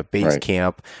gear and you have a base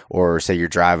camp, or say you're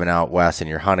driving out west and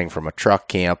you're hunting from a truck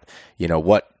camp,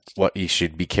 what you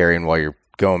should be carrying while you're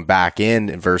going back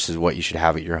in versus what you should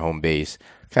have at your home base.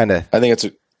 I think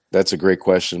that's a great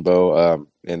question, Bo.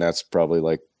 And that's probably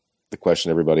like the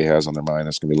question everybody has on their mind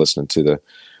that's going to be listening to the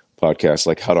podcast.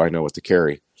 Like, how do I know what to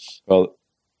carry? Well,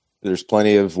 there's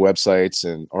plenty of websites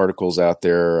and articles out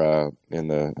there in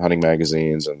the hunting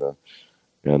magazines and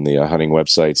the hunting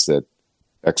websites that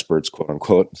experts, quote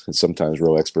unquote, and sometimes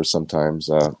real experts, sometimes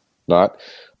not,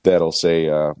 that'll say,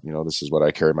 this is what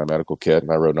I carry in my medical kit.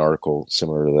 And I wrote an article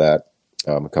similar to that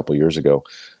a couple of years ago.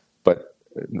 But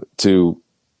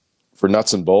for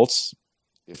nuts and bolts,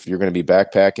 if you're going to be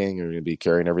backpacking, you're going to be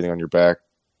carrying everything on your back,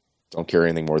 don't carry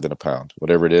anything more than a pound.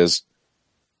 Whatever it is,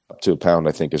 up to a pound,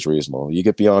 I think, is reasonable. You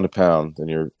get beyond a pound,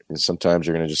 then sometimes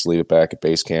you're going to just leave it back at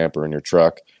base camp or in your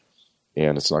truck,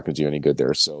 and it's not going to do any good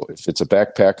there. So if it's a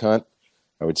backpack hunt,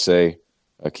 I would say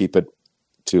keep it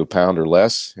to a pound or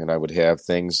less, and I would have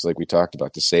things like we talked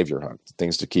about to save your hunt,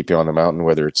 things to keep you on the mountain,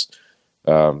 whether it's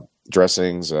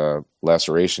dressings,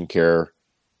 laceration care,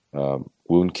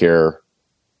 wound care.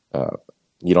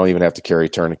 You don't even have to carry a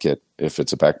tourniquet if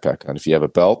it's a backpack hunt. If you have a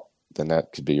belt, then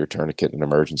that could be your tourniquet in an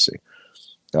emergency.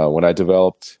 When I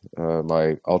developed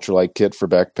my ultralight kit for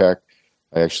backpack,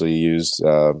 I actually used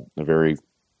a very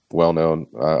well-known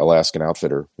Alaskan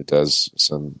outfitter that does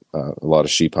a lot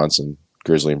of sheep hunts and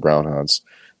grizzly and brown hunts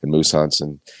and moose hunts,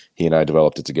 and he and I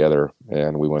developed it together,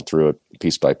 and we went through it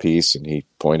piece by piece, and he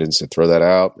pointed and said, throw that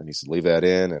out, and he said, leave that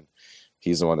in, and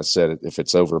he's the one that said, if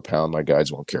it's over a pound, my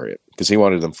guides won't carry it, because he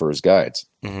wanted them for his guides,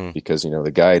 because,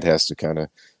 the guide has to kind of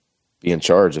be in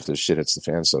charge if the shit hits the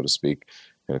fan, so to speak,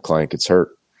 and a client gets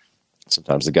hurt.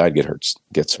 Sometimes the guide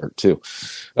gets hurt too.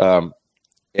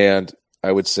 And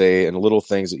I would say, and little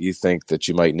things that you think that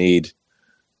you might need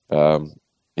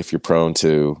if you're prone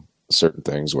to certain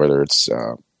things, whether it's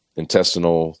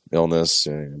intestinal illness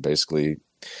and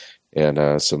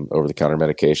some over-the-counter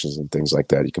medications and things like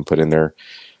that, you can put in there.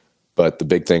 But the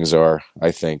big things are,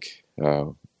 I think,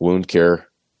 wound care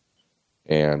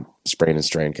and sprain and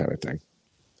strain kind of thing.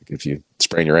 If you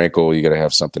sprain your ankle, you got to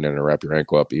have something in to wrap your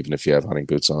ankle up, even if you have hunting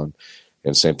boots on.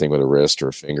 And same thing with a wrist or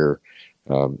a finger,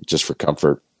 just for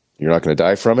comfort. You're not going to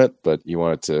die from it, but you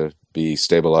want it to be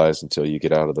stabilized until you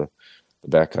get out of the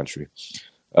backcountry.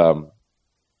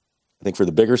 I think for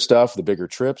the bigger stuff, the bigger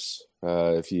trips,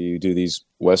 if you do these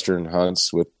Western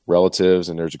hunts with relatives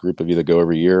and there's a group of you that go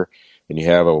every year and you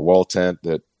have a wall tent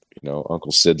that,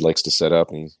 Uncle Sid likes to set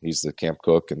up, and he's the camp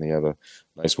cook, and they have a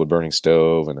nice wood burning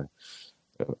stove and a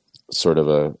sort of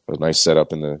a nice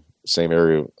setup in the same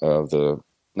area of the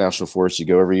national forest you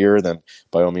go every year, then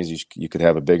by all means you could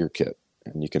have a bigger kit,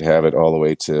 and you could have it all the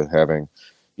way to having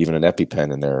even an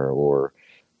EpiPen in there, or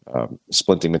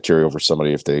splinting material for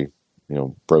somebody if they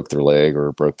broke their leg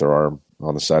or broke their arm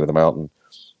on the side of the mountain,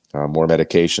 more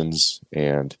medications,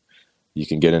 and you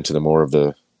can get into the more of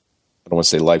the, I don't want to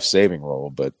say life-saving role,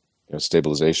 but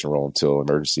stabilization role until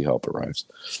emergency help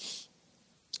arrives.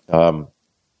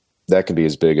 That can be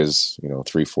as big as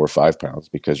 3, 4, 5 pounds,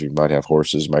 because you might have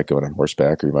horses, you might go on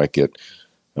horseback, or you might get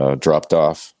dropped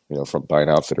off, from by an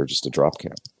outfitter, just a drop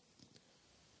camp.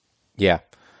 Yeah,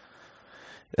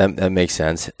 that makes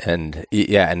sense. And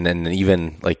and then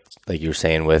even like you were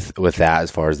saying with that,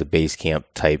 as far as the base camp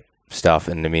type stuff,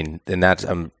 and I mean, and that's,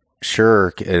 I'm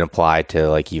sure it applied to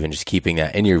like even just keeping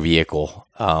that in your vehicle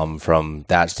from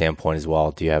that standpoint as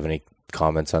well. Do you have any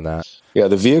comments on that? Yeah,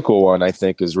 the vehicle one I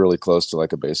think is really close to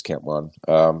like a base camp one.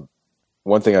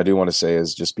 One thing I do want to say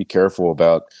is just be careful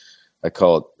about, I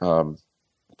call it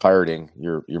pirating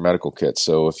your medical kit.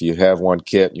 So if you have one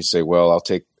kit and you say, well, I'll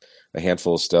take a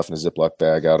handful of stuff in a Ziploc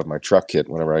bag out of my truck kit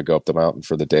whenever I go up the mountain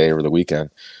for the day or the weekend,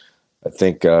 I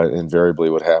think invariably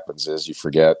what happens is you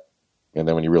forget. And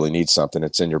then when you really need something,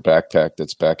 it's in your backpack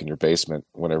that's back in your basement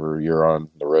whenever you're on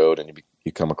the road and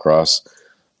you come across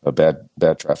a bad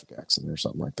traffic accident or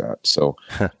something like that. So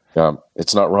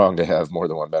It's not wrong to have more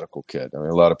than one medical kit. I mean,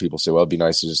 a lot of people say, well, it'd be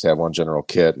nice to just have one general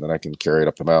kit and then I can carry it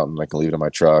up the mountain. I can leave it in my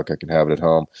truck. I can have it at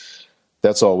home.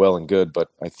 That's all well and good. But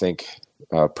I think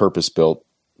purpose-built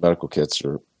medical kits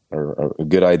are a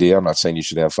good idea. I'm not saying you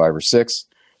should have 5 or 6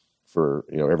 for,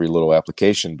 every little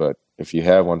application. But if you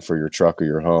have one for your truck or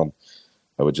your home,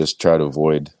 I would just try to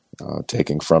avoid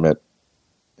taking from it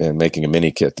and making a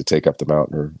mini kit to take up the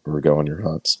mountain or go on your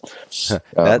hunts.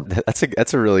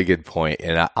 That's a really good point.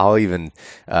 And I'll even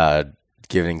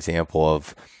give an example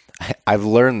of, I've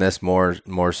learned this more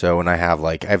so when I have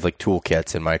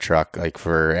toolkits in my truck, like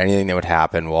for anything that would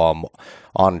happen while I'm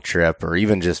on a trip, or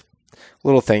even just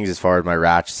little things as far as my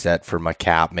ratchet set for my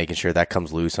cap, making sure that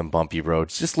comes loose on bumpy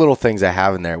roads, just little things I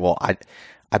have in there. Well,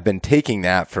 I've been taking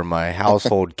that from my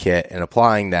household kit and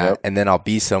applying that, and then I'll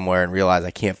be somewhere and realize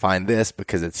I can't find this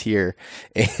because it's here.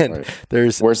 And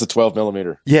where's the 12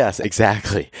 millimeter? Yes,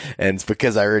 exactly. And it's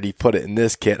because I already put it in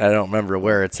this kit. I don't remember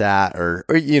where it's at, or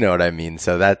you know what I mean.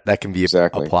 So that can be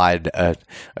applied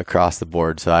across the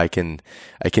board. So I can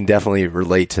definitely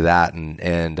relate to that,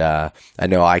 and I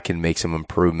know I can make some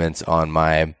improvements on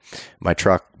my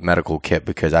truck medical kit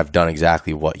because I've done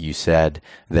exactly what you said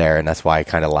there, and that's why I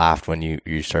kind of laughed when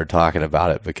you started talking about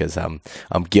it, because I'm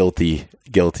guilty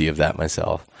of that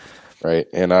myself. Right,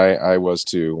 and I was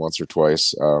too, once or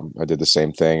twice. I did the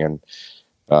same thing, and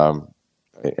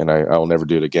I'll never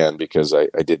do it again because I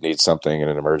did need something in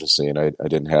an emergency, and I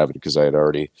didn't have it because I had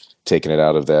already taken it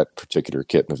out of that particular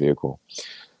kit in the vehicle.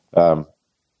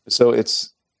 So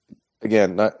it's,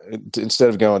 again, not, instead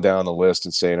of going down the list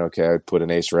and saying, okay, I put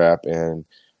an ACE wrap and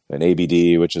an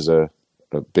ABD, which is a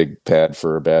big pad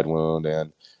for a bad wound,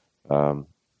 and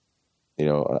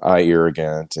eye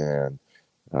irrigant and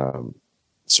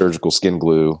surgical skin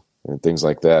glue and things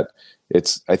like that.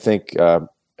 I think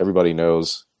everybody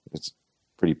knows it's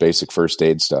pretty basic first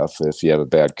aid stuff. If you have a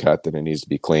bad cut, then it needs to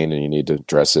be cleaned and you need to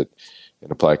dress it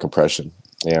and apply compression.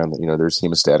 And, there's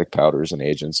hemostatic powders and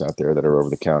agents out there that are over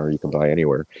the counter you can buy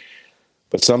anywhere.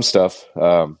 But some stuff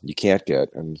you can't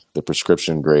get, and the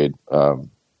prescription grade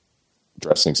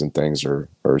dressings and things are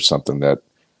something that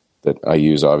I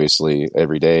use obviously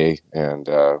every day, and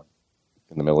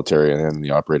in the military and in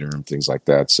the operating room, things like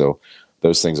that. So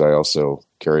those things I also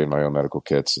carry in my own medical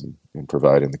kits and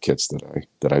provide in the kits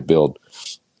that I build.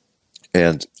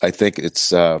 And I think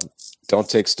it's don't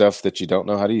take stuff that you don't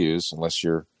know how to use unless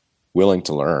you're willing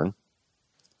to learn.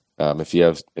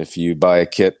 If you buy a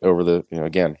kit over the,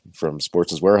 again, from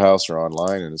Sportsman's Warehouse or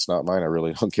online, and it's not mine, I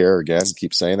really don't care. Again,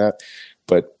 keep saying that,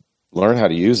 but learn how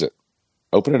to use it.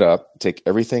 Open it up, take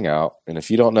everything out. And if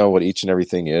you don't know what each and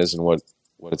everything is and what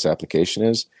its application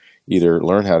is, either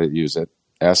learn how to use it,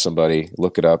 ask somebody,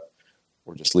 look it up,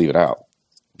 or just leave it out.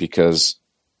 Because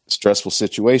stressful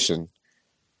situation,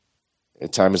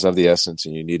 time is of the essence,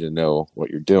 and you need to know what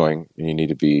you're doing, and you need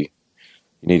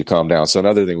to calm down. So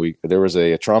another thing, there was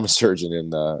a trauma surgeon in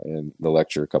the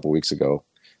lecture a couple of weeks ago.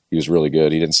 He was really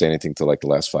good. He didn't say anything till like the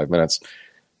last 5 minutes,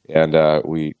 and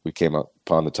we came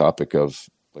upon the topic of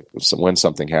when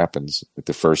something happens, like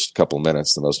the first couple of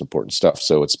minutes, the most important stuff.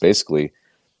 So it's basically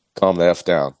calm the F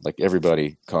down. Like,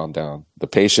 everybody calm down. The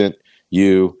patient,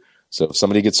 you. So if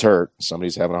somebody gets hurt,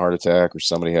 somebody's having a heart attack, or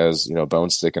somebody has bone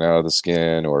sticking out of the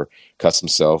skin, or cuts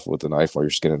himself with a knife while you're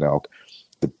skinning elk,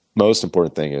 the most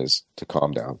important thing is to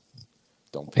calm down.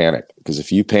 Don't panic, because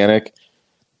if you panic,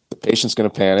 the patient's going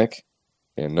to panic,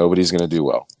 and nobody's going to do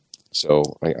well. So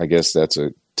I guess that's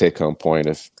a take-home point.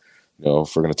 If we're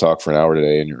going to talk for an hour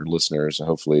today, and your listeners, and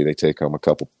hopefully they take home a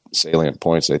couple salient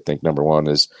points. I think number one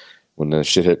is, when the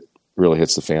shit really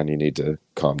hits the fan, you need to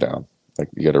calm down. Like,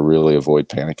 you got to really avoid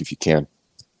panic if you can.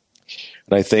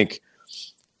 And I think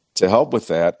to help with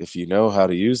that, if you know how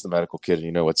to use the medical kit and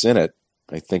you know what's in it,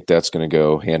 I think that's going to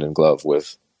go hand in glove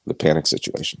with the panic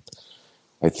situation.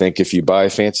 I think if you buy a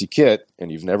fancy kit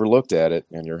and you've never looked at it,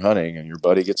 and you're hunting and your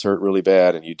buddy gets hurt really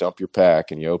bad, and you dump your pack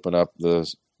and you open up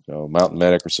the Mountain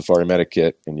Medic or Safari Medic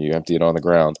kit and you empty it on the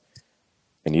ground,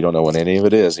 and you don't know what any of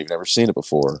it is, you've never seen it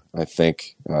before, I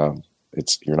think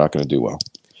you're not going to do well.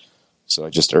 So I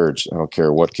just urge, I don't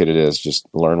care what kit it is, just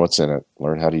learn what's in it,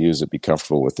 learn how to use it, be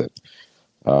comfortable with it.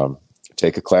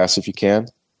 Take a class if you can.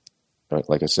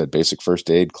 Like I said, basic first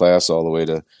aid class all the way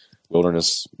to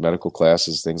wilderness medical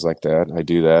classes, things like that. I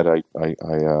do that.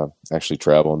 I actually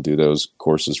travel and do those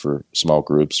courses for small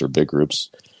groups or big groups.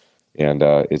 And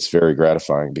it's very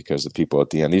gratifying, because the people at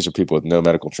the end, these are people with no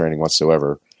medical training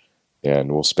whatsoever.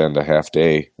 And we'll spend a half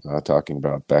day talking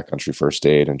about backcountry first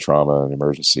aid and trauma and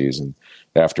emergencies. And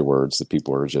afterwards, the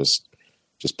people are just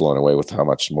blown away with how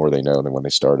much more they know than when they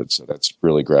started. So that's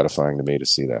really gratifying to me to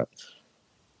see that.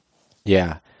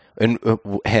 Yeah.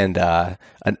 Another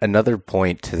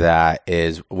point to that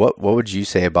is what would you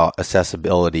say about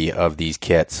accessibility of these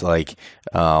kits, like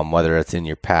whether it's in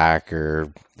your pack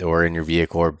or in your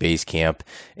vehicle or base camp,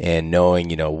 and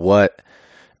knowing what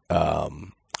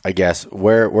I guess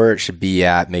where it should be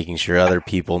at, making sure other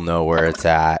people know where it's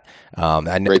at.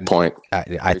 Great point.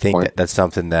 I think that's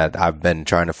something that I've been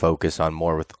trying to focus on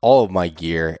more with all of my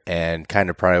gear, and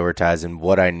kind of prioritizing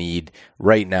what I need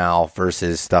right now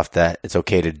versus stuff that it's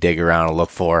okay to dig around and look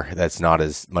for that's not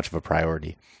as much of a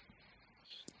priority.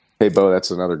 Hey, Bo, that's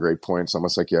another great point. It's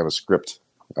almost like you have a script.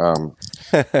 No,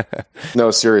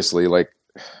 seriously, like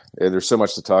there's so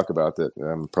much to talk about that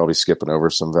I'm probably skipping over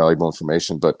some valuable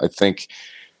information, but I think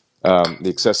the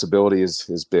accessibility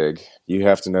is big. You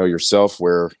have to know yourself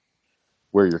where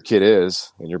your kit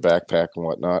is in your backpack and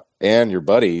whatnot, and your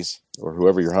buddies or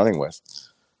whoever you're hunting with.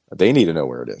 They need to know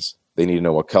where it is. They need to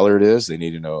know what color it is. They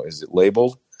need to know, is it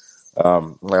labeled?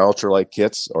 My ultralight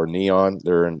kits are neon.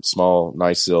 They're in small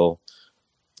Nysil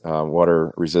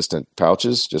water resistant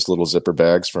pouches, just little zipper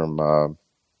bags from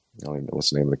I don't even know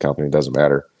what's the name of the company. It doesn't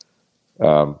matter.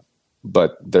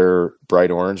 But they're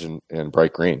bright orange and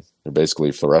bright green. They're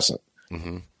basically fluorescent.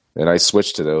 Mm-hmm. And I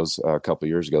switched to those a couple of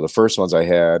years ago. The first ones I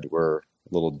had were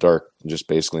a little dark, just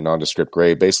basically nondescript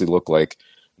gray. Basically looked like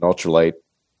an ultralight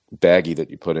baggie that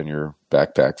you put in your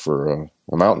backpack for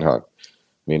a mountain hunt.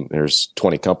 I mean, there's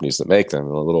 20 companies that make them,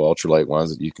 the little ultralight ones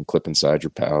that you can clip inside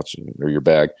your pouch or your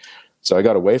bag. So I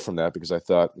got away from that because I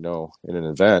thought, in an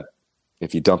event,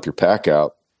 if you dump your pack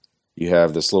out, you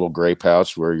have this little gray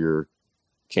pouch where your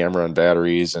camera and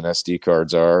batteries and SD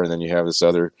cards are, and then you have this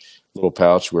other little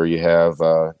pouch where you have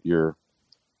your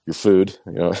food,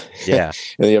 Yeah. And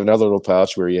then you have another little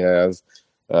pouch where you have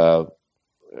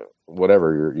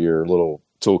whatever your little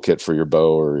toolkit for your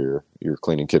bow or your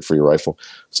cleaning kit for your rifle.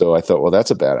 So I thought, well,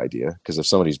 that's a bad idea, because if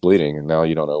somebody's bleeding and now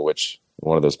you don't know which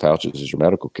one of those pouches is your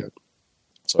medical kit.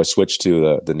 So I switched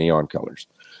to the neon colors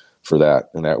for that,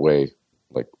 and that way,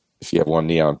 like if you have one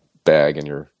neon bag in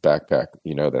your backpack,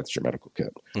 that's your medical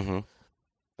kit.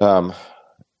 Mm-hmm.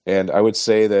 And I would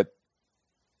say that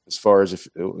as far as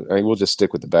I will just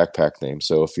stick with the backpack theme.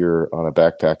 So if you're on a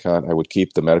backpack hunt, I would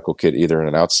keep the medical kit either in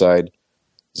an outside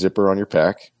zipper on your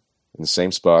pack in the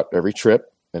same spot every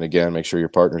trip. And again, make sure your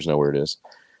partners know where it is.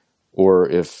 Or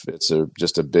if it's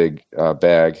just a big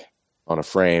bag on a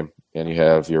frame and you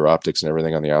have your optics and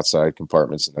everything on the outside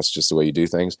compartments, and that's just the way you do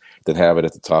things, then have it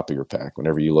at the top of your pack.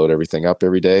 Whenever you load everything up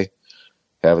every day,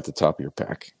 have it at the top of your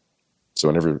pack. So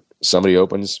whenever somebody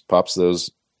pops those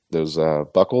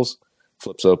buckles,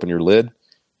 flips open your lid,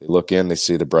 they look in, they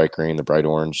see the bright green, the bright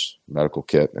orange medical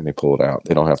kit, and they pull it out.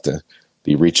 They don't have to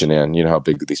be reaching in. You know how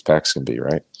big these packs can be,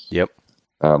 right? Yep.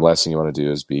 Last thing you want to do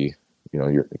is be,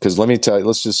 because let me tell you,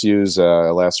 let's just use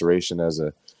a laceration as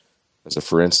a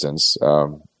for instance.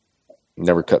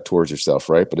 Never cut towards yourself,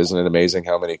 right? But isn't it amazing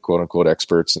how many quote unquote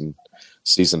experts and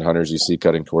seasoned hunters you see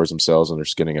cutting towards themselves when they're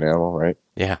skinning an animal, right?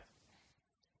 Yeah.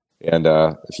 And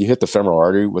if you hit the femoral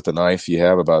artery with a knife, you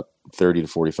have about 30 to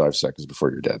 45 seconds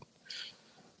before you're dead.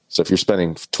 So if you're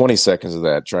spending 20 seconds of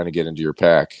that trying to get into your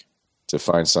pack to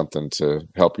find something to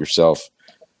help yourself,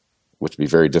 which would be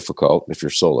very difficult if you're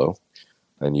solo,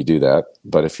 and you do that.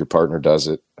 But if your partner does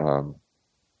it,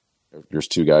 if there's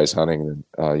two guys hunting,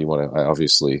 then you want to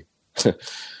obviously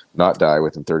not die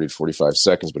within 30 to 45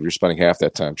 seconds. But if you're spending half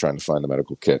that time trying to find the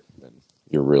medical kit, then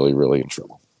you're really, really in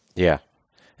trouble. Yeah.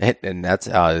 And that's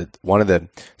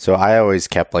so I always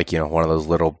kept one of those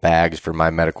little bags for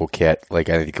my medical kit. Like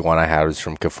I think the one I had was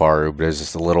from Kifaru, but it was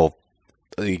just a little,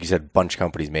 like you said, a bunch of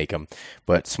companies make them,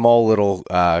 but small little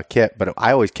kit. But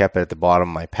I always kept it at the bottom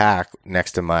of my pack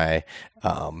next to my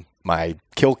my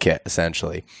kill kit,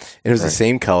 essentially. It was the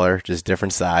same color, just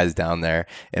different size down there.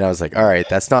 And I was like, all right,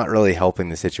 that's not really helping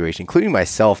the situation, including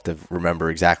myself to remember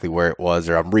exactly where it was,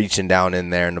 or I'm reaching down in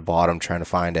there in the bottom trying to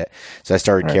find it. So I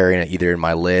started carrying it either in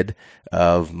my lid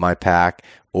of my pack,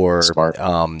 or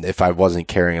if I wasn't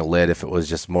carrying a lid, if it was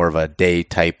just more of a day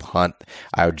type hunt,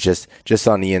 I would just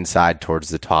on the inside towards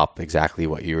the top, exactly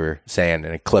what you were saying,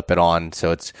 and clip it on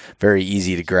so it's very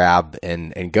easy to grab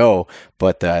and go.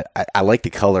 But I like the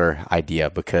color idea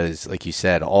because, like you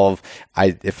said,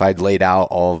 if I'd laid out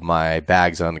all of my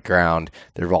bags on the ground,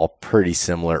 they're all pretty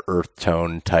similar earth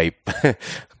tone type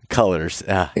colors.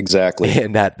 Exactly,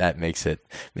 and that makes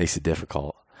it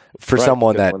difficult for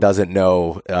someone that doesn't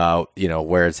know,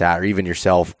 where it's at, or even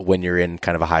yourself when you're in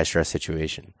kind of a high stress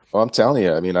situation. Well, I'm telling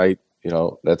you, I mean,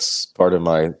 that's part of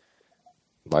my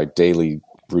daily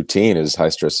routine is high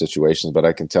stress situations. But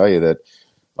I can tell you that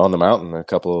on the mountain, a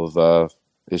couple of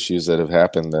issues that have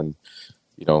happened, and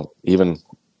even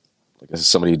as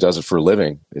somebody who does it for a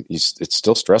living, it's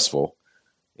still stressful,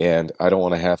 and I don't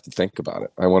want to have to think about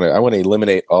it. I want to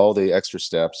eliminate all the extra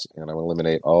steps, and I want to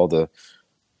eliminate all the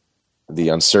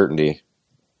uncertainty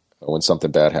when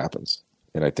something bad happens.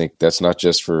 And I think that's not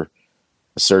just for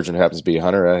a surgeon who happens to be a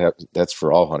hunter. That's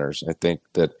for all hunters. I think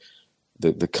that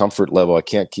the comfort level, I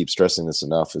can't keep stressing this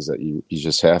enough, is that you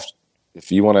just have to,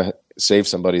 if you want to save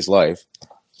somebody's life,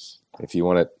 if you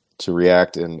want it to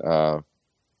react and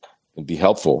be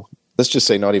helpful, let's just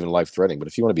say not even life-threatening, but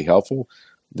if you want to be helpful,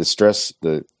 the stress,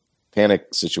 the panic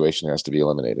situation has to be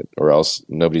eliminated, or else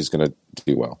nobody's going to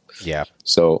do well. Yeah.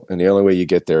 So, and the only way you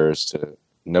get there is to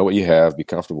know what you have, be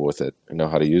comfortable with it, and know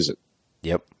how to use it.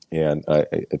 Yep. And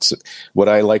it's what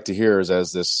I like to hear is,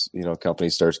 as this company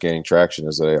starts gaining traction,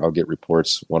 is that I'll get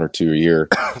reports 1 or 2 a year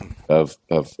of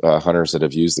hunters that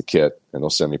have used the kit, and they'll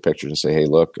send me pictures and say, "Hey,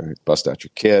 look, I bust out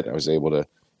your kit. I was able to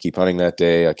keep hunting that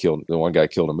day. The one guy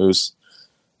killed a moose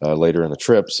later in the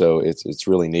trip." So it's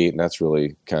really neat, and that's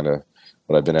really kind of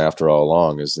what I've been after all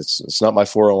along. Is it's not my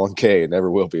 401k. It never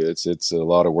will be. It's a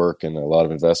lot of work and a lot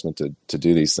of investment to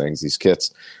do these things, these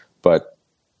kits, but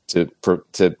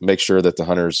to make sure that the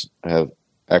hunters have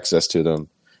access to them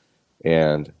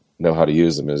and know how to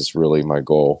use them is really my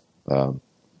goal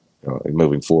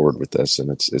moving forward with this.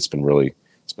 And it's been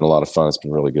a lot of fun. It's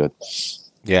been really good.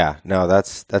 Yeah, no,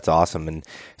 that's awesome. And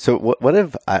so what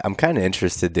if I'm kind of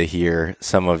interested to hear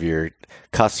some of your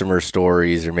customer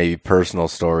stories or maybe personal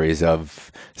stories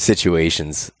of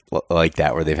situations like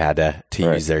that where they've had to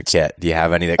use their kit. Do you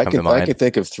have any that come to mind? I can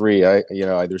think of 3.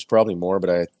 There's probably more, but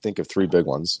I think of 3 big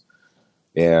ones.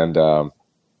 And I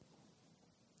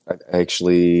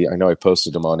know I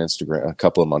posted them on Instagram, a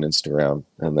couple of them on Instagram,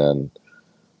 and then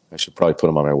I should probably put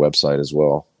them on my website as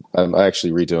well. I'm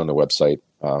actually redoing the website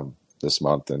this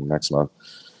month and next month.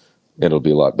 It'll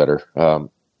be a lot better, a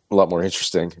lot more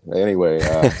interesting. Anyway,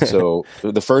 so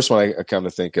the first one I come to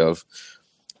think of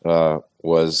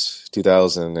was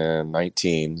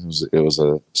 2019. It was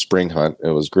a spring hunt. It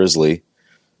was grizzly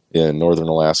in northern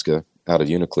Alaska out of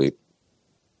Unalakleet.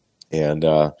 And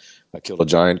I killed a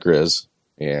giant grizz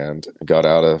and got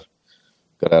out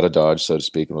of Dodge, so to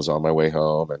speak, and was on my way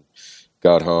home and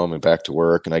got home and back to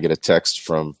work. And I get a text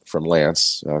from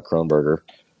Lance Kronberger,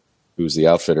 who's the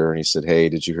outfitter, and he said, "Hey,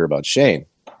 did you hear about Shane?"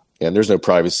 And there's no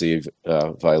privacy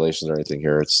violations or anything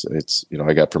here. It's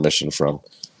I got permission from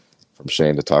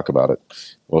Shane to talk about it.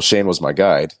 Well, Shane was my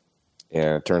guide,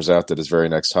 and it turns out that his very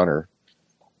next hunt,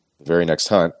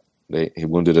 he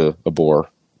wounded a boar,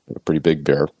 a pretty big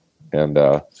bear, and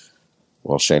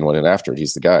Shane went in after it.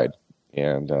 He's the guide,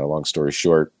 and long story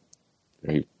short,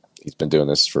 he's been doing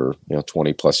this for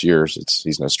 20 plus years.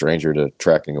 He's no stranger to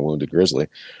tracking a wounded grizzly.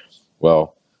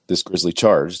 Well, this grizzly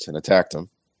charged and attacked him.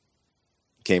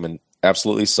 Came in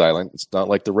absolutely silent. It's not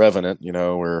like The Revenant,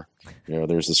 where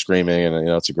there's the screaming, and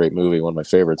it's a great movie, one of my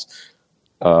favorites.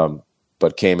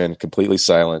 But came in completely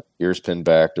silent, ears pinned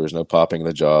back. There was no popping of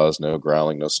the jaws, no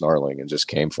growling, no snarling, and just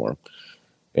came for him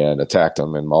and attacked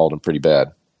him and mauled him pretty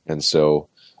bad. And so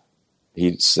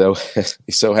he so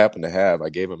happened to have, I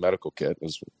gave him a medical kit. It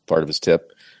was part of his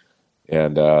tip.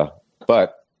 And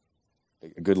but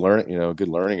a good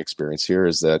learning experience here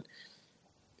is that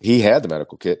he had the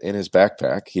medical kit in his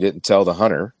backpack. He didn't tell the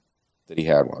hunter that he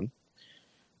had one.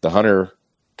 The hunter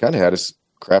kind of had his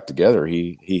crap together.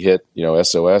 He hit,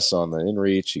 SOS on the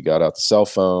inReach. He got out the cell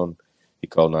phone. He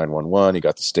called 911. He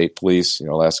got the state police,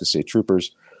 Alaska State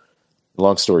Troopers.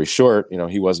 Long story short,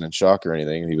 he wasn't in shock or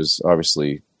anything. He was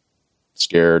obviously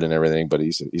scared and everything, but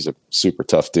he's a super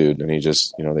tough dude. And he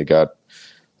just, they got,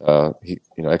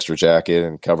 extra jacket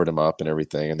and covered him up and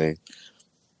everything. And they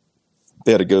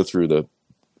had to go through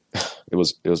it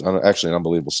was actually an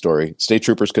unbelievable story. State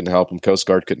Troopers couldn't help him. Coast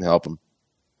Guard couldn't help him.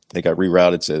 They got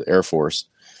rerouted to Air Force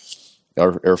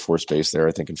Base there,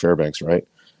 I think in Fairbanks, right?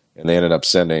 And they ended up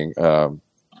sending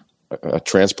a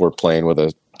transport plane with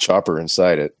a chopper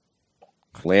inside it,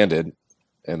 landed,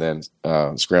 and then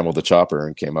scrambled the chopper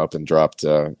and came up and dropped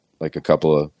like a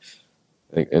couple of,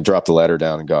 and dropped the ladder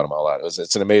down and got them all out.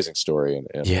 It's an amazing story.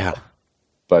 And yeah.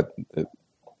 But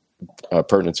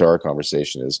pertinent to our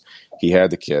conversation is he had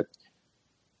the kit,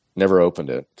 never opened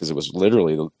it because it was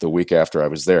literally the week after I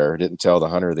was there. Didn't tell the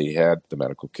hunter that he had the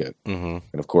medical kit. Mm-hmm.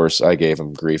 And of course I gave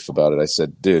him grief about it. I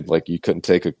said, "Dude, like you couldn't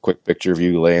take a quick picture of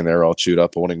you laying there all chewed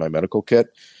up holding my medical kit?"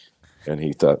 And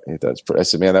he thought I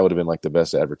said, "Man, that would have been like the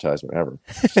best advertisement ever."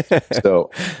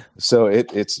 so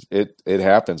it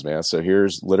happens, man. So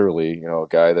here's literally, a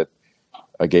guy that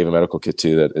I gave a medical kit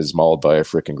to that is mauled by a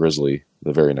freaking grizzly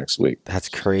the very next week. That's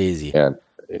crazy. And,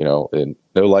 and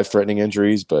no life-threatening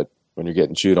injuries, but when you're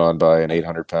getting chewed on by an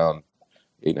 800-pound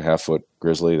 8.5-foot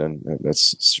grizzly, then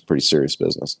that's pretty serious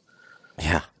business.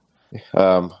 Yeah.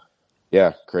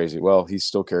 Yeah, crazy. Well, he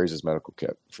still carries his medical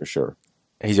kit for sure.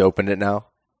 He's opened it now.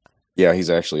 Yeah, he's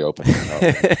actually open.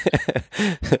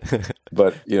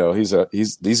 But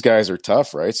these guys are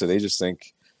tough, right? So they just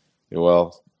think,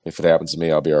 well, if it happens to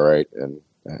me, I'll be all right. And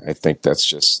I think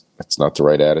that's not the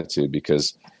right attitude,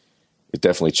 because it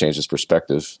definitely changes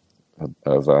perspective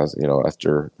of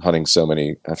after hunting so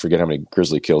many, I forget how many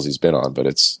grizzly kills he's been on, but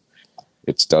it's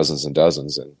dozens and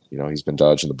dozens. And, he's been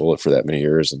dodging the bullet for that many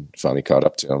years and finally caught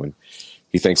up to him. And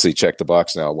he thinks he checked the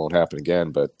box now, it won't happen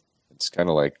again. But it's kind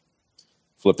of like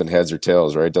flipping heads or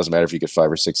tails, right? It doesn't matter if you get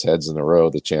 5 or 6 heads in a row,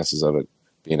 the chances of it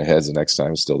being a heads the next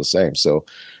time is still the same. So,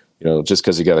 just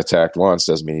because he got attacked once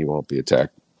doesn't mean he won't be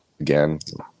attacked again.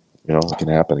 It can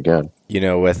happen again.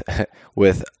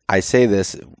 With I say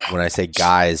this when I say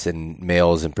guys and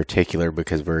males in particular,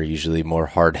 because we're usually more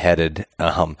hard-headed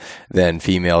than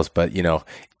females, but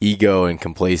ego and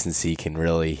complacency can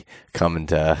really come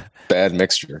into bad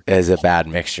mixture. As a bad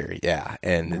mixture, yeah,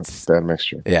 and it's bad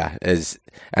mixture, yeah.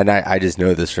 And I just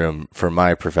know this from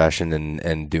my profession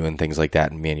and doing things like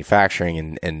that in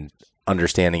manufacturing and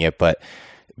understanding it, but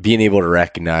being able to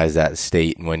recognize that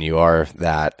state and when you are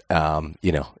that,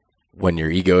 when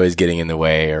your ego is getting in the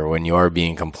way or when you are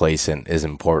being complacent is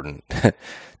important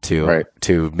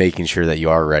to making sure that you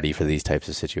are ready for these types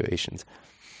of situations.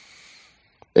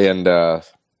 And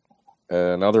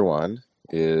another one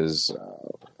is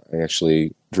I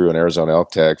actually drew an Arizona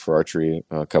elk tag for archery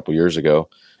a couple years ago.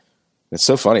 It's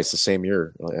so funny. It's the same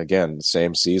year, again, the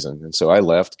same season. And so I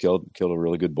left, killed a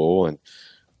really good bull, and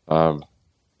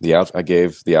I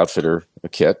gave the outfitter a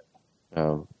kit,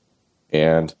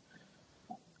 and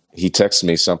he texted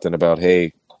me something about,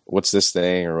 hey, what's this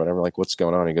thing or whatever, like, what's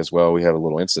going on? He goes, well, we have a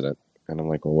little incident. And I'm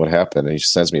like, well, what happened? And he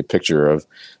sends me a picture of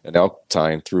an elk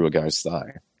tying through a guy's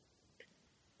thigh.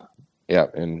 Yeah,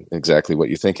 and exactly what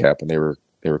you think happened. They were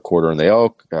quartering the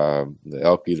elk. The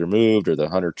elk either moved or the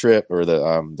hunter tripped or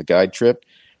the guide tripped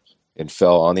and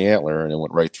fell on the antler, and it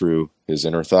went right through his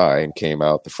inner thigh and came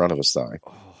out the front of his thigh.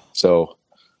 So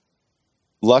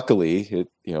luckily, it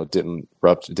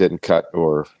didn't cut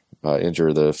or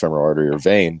injure the femoral artery or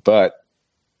vein, but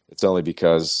it's only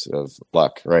because of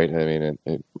luck, right? I mean,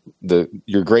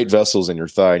 your great vessels in your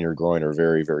thigh and your groin are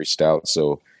very, very stout.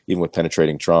 So even with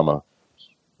penetrating trauma,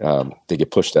 they get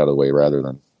pushed out of the way rather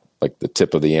than like the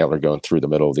tip of the antler going through the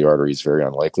middle of the artery is very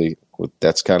unlikely.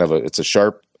 That's it's a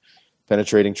sharp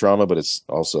penetrating trauma, but it's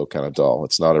also kind of dull.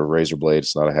 It's not a razor blade.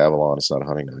 It's not a Havalon. It's not a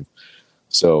hunting knife.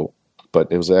 So, but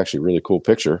it was actually a really cool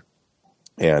picture.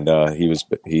 And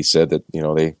he said that,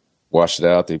 they washed it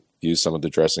out. They used some of the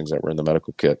dressings that were in the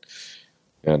medical kit,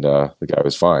 and the guy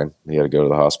was fine. He had to go to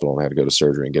the hospital and had to go to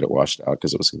surgery and get it washed out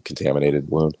because it was a contaminated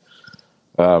wound.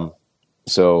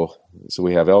 So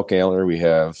we have elk antler, we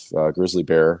have grizzly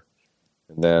bear,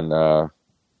 and then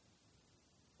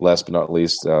last but not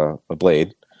least, a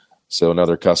blade. So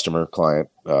another customer client,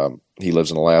 he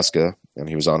lives in Alaska, and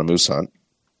he was on a moose hunt,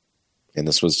 and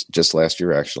this was just last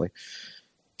year actually.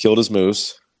 Killed his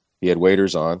moose. He had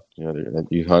waders on.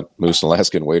 You hunt moose in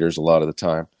Alaska in waders a lot of the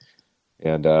time.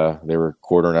 And they were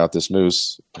quartering out this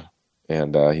moose,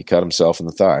 and he cut himself in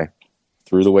the thigh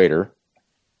through the wader,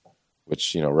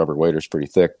 which, rubber wader is pretty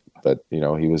thick. But, he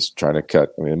was trying to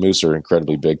cut. I mean, moose are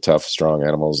incredibly big, tough, strong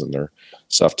animals, and their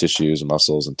soft tissues and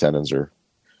muscles and tendons are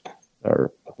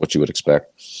what you would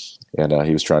expect. And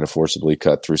he was trying to forcibly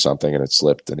cut through something, and it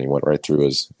slipped, and he went right through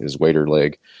his wader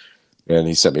leg. And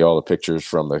he sent me all the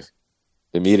pictures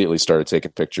immediately started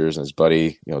taking pictures, and his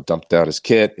buddy, dumped out his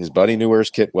kit. His buddy knew where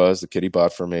his kit was, the kit he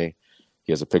bought for me.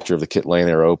 He has a picture of the kit laying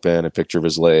there open, a picture of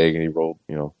his leg, and he rolled,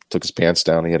 took his pants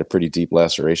down. He had a pretty deep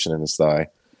laceration in his thigh.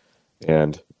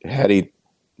 And had he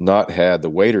not had the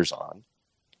waders on,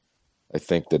 I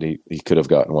think that he could have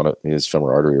gotten one of his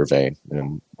femoral artery or vein.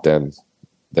 And then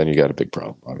you got a big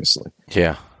problem, obviously.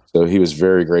 Yeah. So he was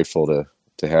very grateful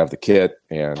to have the kit,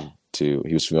 and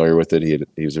he was familiar with it.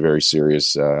 He was a very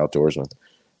serious outdoorsman,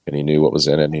 and he knew what was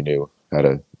in it, and he knew how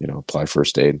to, apply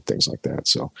first aid and things like that.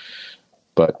 So,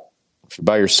 but if you're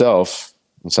by yourself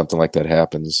and something like that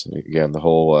happens, again, the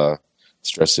whole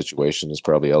stress situation is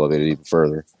probably elevated even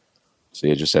further. So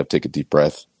you just have to take a deep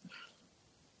breath,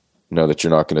 know that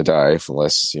you're not going to die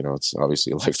unless, it's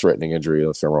obviously a life-threatening injury,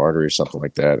 a femoral artery or something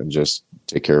like that, and just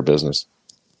take care of business.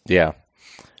 Yeah.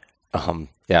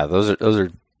 Yeah, those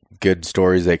are good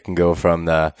stories that can go from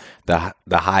the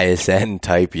highest end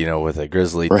type, with a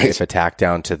grizzly type attack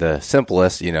down to the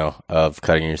simplest, of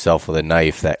cutting yourself with a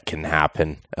knife that can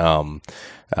happen.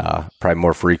 Probably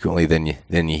more frequently than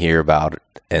you hear about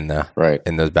in those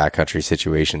backcountry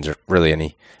situations, or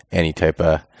really any type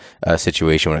of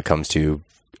situation when it comes to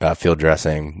field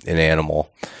dressing an animal.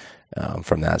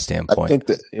 From that standpoint,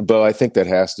 I think that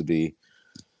has to be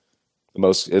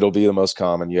it'll be the most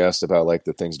common. You asked about like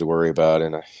the things to worry about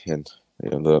and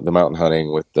the mountain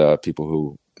hunting with people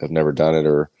who have never done it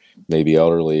or maybe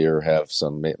elderly or have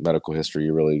some medical history.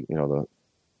 You really,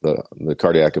 the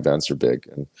cardiac events are big,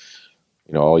 and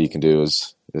all you can do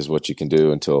is what you can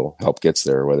do until help gets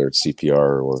there, whether it's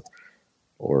CPR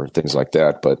or things like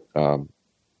that. But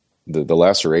the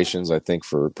lacerations, I think,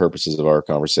 for purposes of our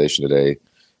conversation today,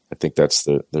 I think that's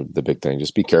the big thing.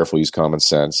 Just be careful, use common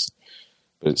sense.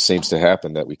 But it seems to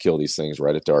happen that we kill these things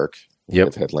right at dark. Yep.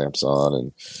 With headlamps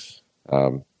on,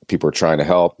 and people are trying to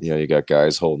help. You got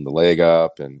guys holding the leg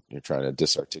up, and you're trying to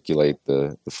disarticulate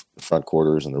the front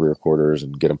quarters and the rear quarters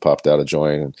and get them popped out of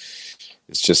joint. And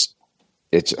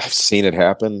I've seen it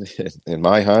happen in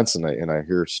my hunts, and I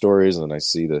hear stories, and I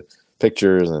see the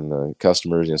pictures and the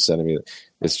customers sending me.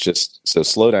 It's just, so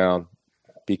slow down,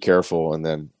 be careful, and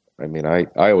then. I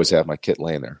always have my kit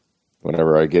laying there.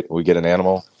 Whenever we get an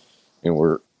animal, and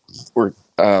we're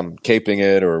caping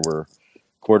it or we're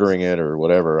quartering it or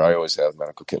whatever, I always have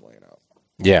medical kit laying out.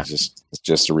 Yeah, it's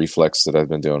just a reflex that I've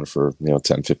been doing for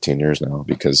 10, 15 years now.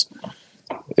 Because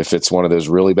if it's one of those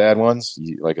really bad ones,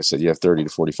 like I said, you have 30 to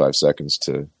 45 seconds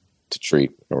to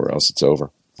treat, or else it's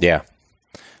over. Yeah,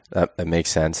 that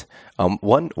makes sense.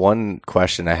 One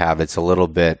question I have, it's a little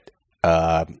bit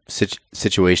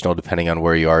situational depending on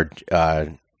where you are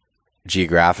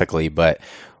geographically, but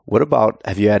what about,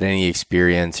 have you had any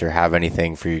experience or have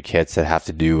anything for your kits that have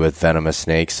to do with venomous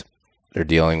snakes or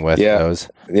dealing with those?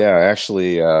 Yeah,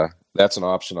 actually, that's an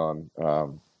option on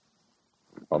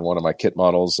one of my kit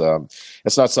models.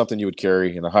 It's not something you would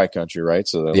carry in the high country, right?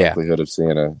 So the likelihood of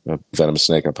seeing a venomous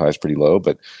snake up high is pretty low,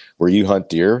 but where you hunt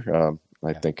deer,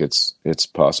 I think it's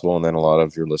possible. And then a lot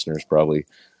of your listeners probably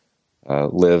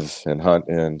live and hunt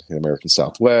in the American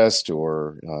Southwest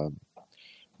or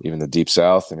even the Deep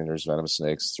South. There's venomous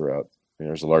snakes throughout.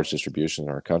 There's a large distribution in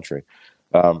our country.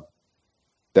 That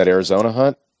Arizona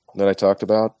hunt that I talked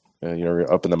about,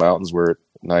 you're up in the mountains, we're at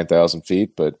 9,000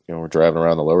 feet, but we're driving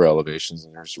around the lower elevations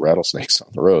and there's rattlesnakes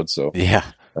on the road. So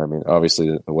yeah,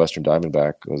 obviously the Western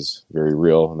Diamondback was very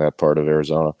real in that part of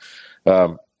Arizona.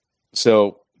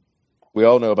 So we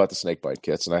all know about the snake bite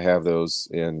kits, and I have those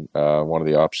in one of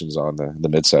the options on the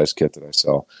mid-size kit that I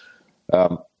sell.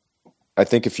 I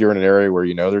think if you're in an area where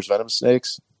there's venomous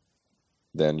snakes,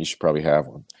 then you should probably have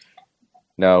one.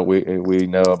 Now, we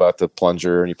know about the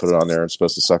plunger, and you put it on there, and it's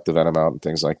supposed to suck the venom out and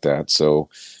things like that. So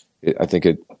I think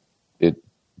it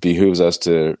behooves us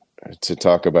to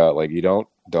talk about, like, you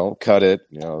don't cut it.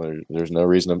 There's no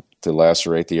reason to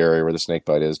lacerate the area where the snake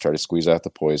bite is, try to squeeze out the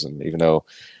poison, even though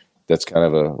that's kind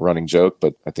of a running joke,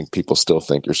 but I think people still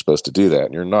think you're supposed to do that,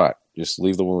 and you're not. Just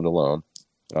leave the wound alone.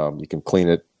 You can clean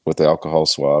it with the alcohol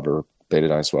swab or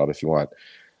betadine swab if you want.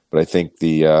 But I think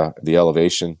the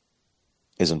elevation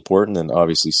is important, and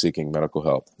obviously seeking medical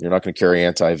help. You're not going to carry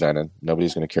anti-venom.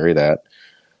 Nobody's going to carry that.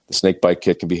 The snake bite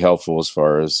kit can be helpful as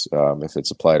far as if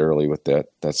it's applied early with that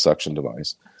suction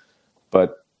device.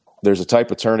 But there's a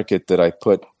type of tourniquet that I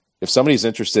put, if somebody's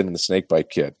interested in the snake bite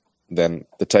kit, then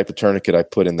the type of tourniquet I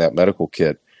put in that medical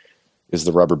kit is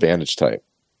the rubber bandage type.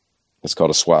 It's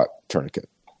called a SWAT tourniquet.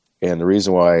 And the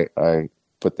reason why I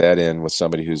put that in with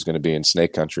somebody who's going to be in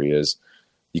snake country is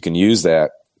you can use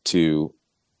that to,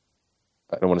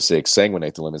 I don't want to say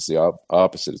exsanguinate the limb, it's the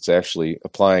opposite. It's actually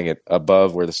applying it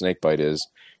above where the snake bite is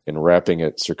and wrapping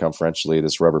it circumferentially,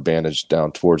 this rubber bandage,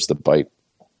 down towards the bite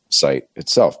site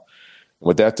itself. And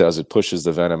what that does, it pushes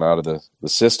the venom out of the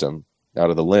system, out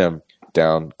of the limb,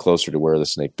 down closer to where the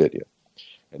snake bit you.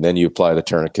 And then you apply the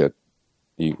tourniquet.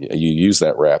 You use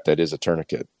that wrap, that is a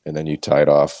tourniquet, and then you tie it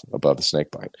off above the snake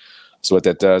bite. So what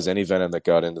that does, any venom that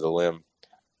got into the limb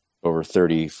over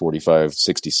 30, 45,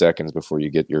 60 seconds before you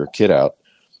get your kit out,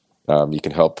 you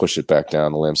can help push it back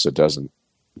down the limb so it doesn't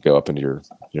go up into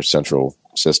your central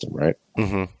system, right?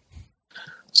 Mm-hmm.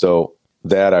 So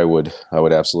that I would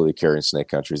absolutely carry in snake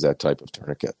country, is that type of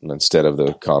tourniquet. And instead of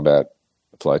the combat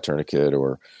apply tourniquet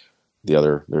or the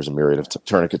other, there's a myriad of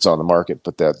tourniquets on the market,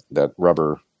 but that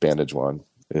rubber bandage one,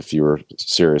 if you were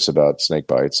serious about snake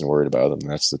bites and worried about them,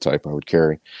 that's the type I would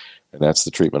carry. And that's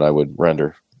the treatment I would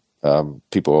render.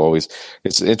 People always,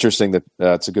 it's interesting that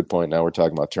it's a good point. Now we're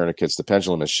talking about tourniquets. The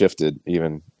pendulum has shifted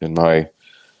even in my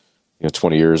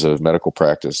 20 years of medical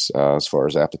practice as far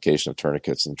as application of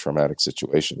tourniquets in traumatic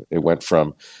situation. It went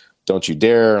from don't you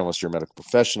dare, unless you're a medical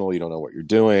professional, you don't know what you're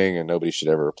doing, and nobody should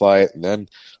ever apply it. And then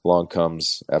along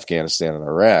comes Afghanistan and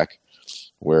Iraq,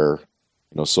 where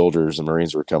soldiers and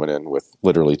Marines were coming in with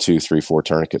literally 2, 3, 4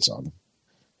 tourniquets on them,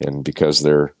 and because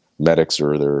their medics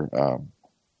or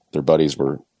their buddies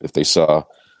were, if they saw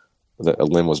that a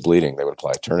limb was bleeding, they would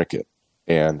apply a tourniquet,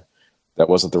 and that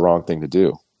wasn't the wrong thing to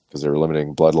do, because they were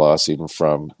limiting blood loss even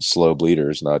from slow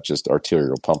bleeders, not just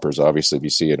arterial pumpers. Obviously, if you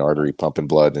see an artery pumping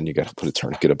blood, then you got to put a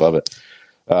tourniquet above it.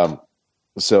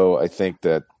 So I think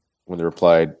that when they're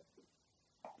applied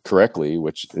correctly,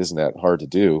 which isn't that hard to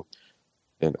do,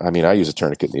 and I mean, I use a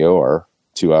tourniquet in the OR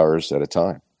 2 hours at a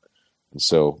time. And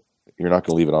so you're not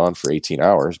going to leave it on for 18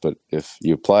 hours, but if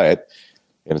you apply it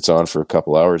and it's on for a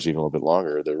couple hours, even a little bit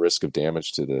longer, the risk of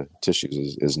damage to the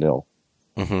tissues is nil.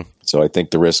 Mm-hmm. So I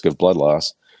think the risk of blood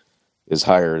loss is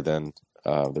higher than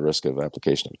the risk of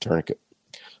application of a tourniquet.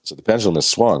 So the pendulum is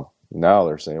swung. Now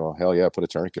they're saying, well, hell yeah, put a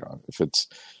tourniquet on.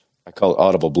 I call it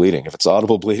audible bleeding. If it's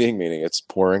audible bleeding, meaning it's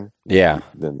pouring,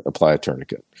 then apply a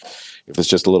tourniquet. If it's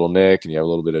just a little nick and you have a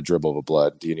little bit of dribble of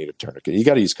blood, do you need a tourniquet? You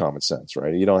got to use common sense,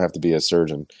 right? You don't have to be a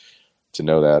surgeon to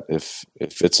know that if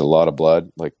it's a lot of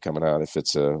blood like coming out, if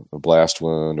it's a blast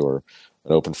wound or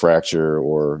an open fracture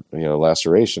or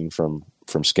laceration from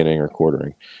skinning or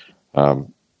quartering,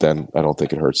 then I don't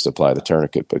think it hurts to apply the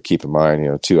tourniquet. But keep in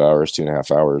mind, 2 hours,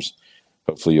 2.5 hours,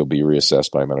 hopefully you'll be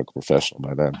reassessed by a medical professional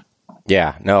by then.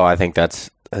 Yeah, no, I think that's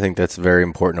very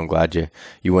important. I'm glad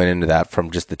you went into that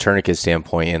from just the tourniquet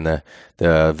standpoint and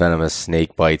the venomous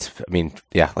snake bites. I mean,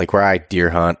 yeah, like where I deer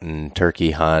hunt and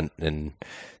turkey hunt and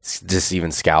just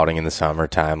even scouting in the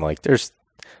summertime, like there's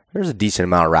a decent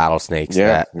amount of rattlesnakes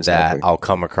that I'll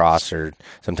come across, or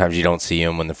sometimes you don't see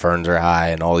them when the ferns are high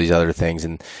and all these other things.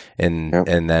 And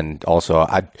then also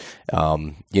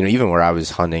even where I was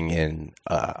hunting in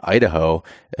Idaho,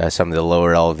 some of the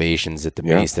lower elevations at the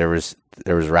base, there was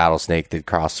rattlesnake that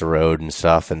crossed the road and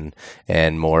stuff,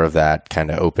 and more of that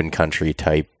kind of open country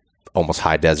type, almost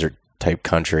high desert type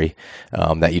country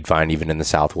that you'd find even in the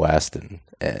Southwest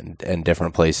and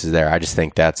different places there. I just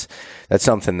think that's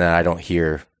something that I don't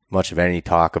hear much of any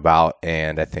talk about,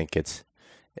 and I think it's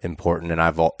important. And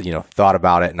I've thought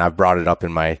about it, and I've brought it up in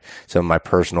some of my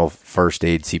personal first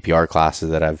aid CPR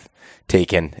classes that I've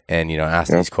taken, and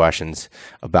asked these questions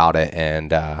about it.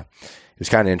 And it was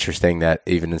kind of interesting that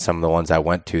even in some of the ones I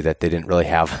went to, that they didn't really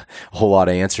have a whole lot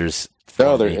of answers.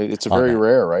 No, it's a very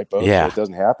rare, right? But yeah, it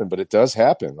doesn't happen, but it does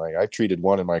happen. Like I've treated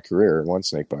one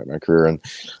snake bite in my career, and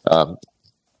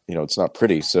it's not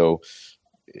pretty. So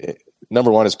number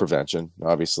one is prevention.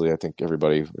 Obviously, I think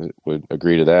everybody would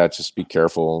agree to that. Just be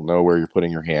careful. Know where you're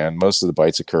putting your hand. Most of the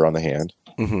bites occur on the hand,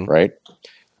 right?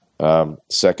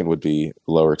 Second would be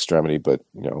lower extremity, but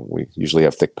we usually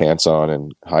have thick pants on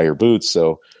and higher boots.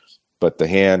 So, but the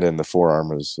hand and the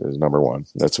forearm is number one.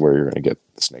 That's where you're going to get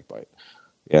the snake bite.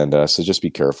 And so just be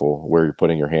careful where you're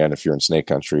putting your hand if you're in snake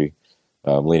country,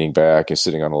 leaning back and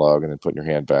sitting on a log and then putting your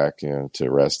hand back to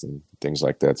rest and things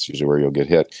like that. That's usually where you'll get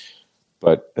hit.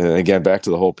 But again, back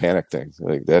to the whole panic thing.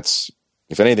 Like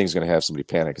if anything's going to have somebody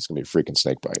panic, it's going to be a freaking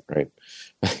snake bite, right?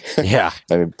 Yeah.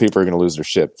 I mean, people are going to lose their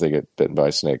shit if they get bitten by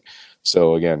a snake.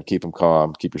 So again, keep them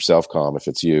calm, keep yourself calm if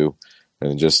it's you,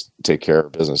 and just take care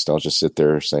of business. Don't just sit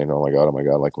there saying, oh my God,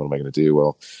 like, what am I going to do?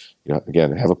 Well,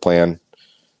 again, have a plan,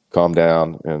 calm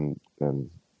down, and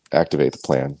activate the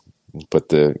plan.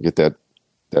 Get that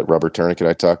rubber tourniquet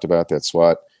I talked about, that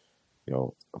SWAT,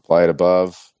 apply it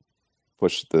above,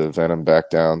 push the venom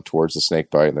back down towards the snake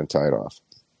bite, and then tie it off.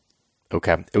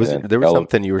 Okay. There was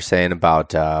something you were saying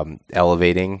about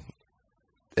elevating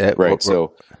it. Right.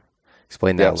 So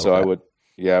explain that a little bit.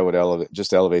 I would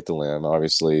elevate the limb.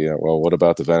 Obviously, well, what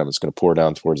about the venom? It's going to pour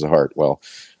down towards the heart. Well,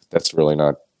 that's really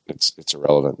not, it's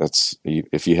irrelevant.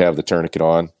 If you have the tourniquet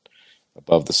on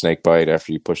above the snake bite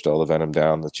after you pushed all the venom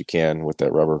down that you can with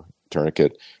that rubber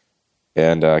tourniquet,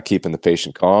 and keeping the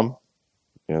patient calm,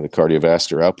 the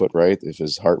cardiovascular output, right? If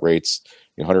his heart rate's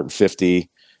 150,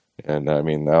 and I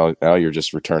mean, now you're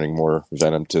just returning more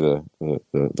venom to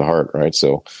the heart, right?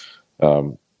 So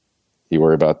you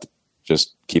worry about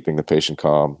just keeping the patient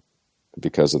calm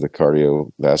because of the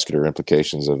cardiovascular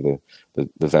implications of the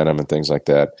venom and things like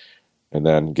that. And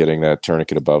then getting that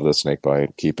tourniquet above the snake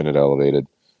bite, keeping it elevated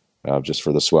just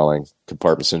for the swelling.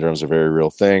 Compartment syndrome is a very real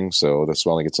thing. So the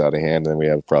swelling gets out of hand, and then we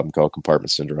have a problem called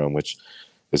compartment syndrome, which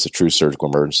is a true surgical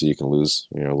emergency. You can lose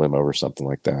a limb over something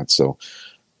like that. So,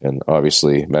 and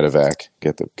obviously medevac,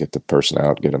 get the person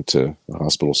out, get them to the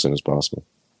hospital as soon as possible.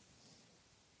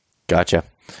 Gotcha.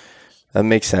 That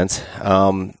makes sense.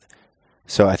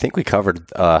 So I think we covered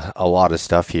a lot of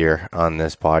stuff here on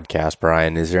this podcast,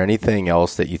 Brian. Is there anything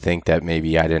else that you think that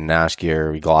maybe I didn't ask you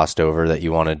or we glossed over that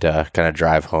you wanted to kind of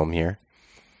drive home here?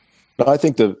 No, I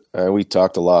think we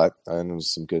talked a lot, and it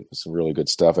was some really good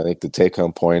stuff. I think the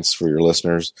take-home points for your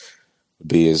listeners would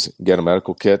be is get a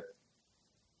medical kit,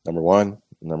 number one.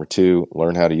 Number two,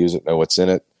 learn how to use it, know what's in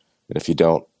it. And if you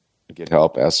don't, get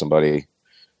help, ask somebody.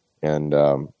 And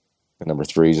number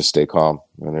three, just stay calm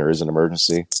when there is an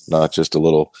emergency, not just a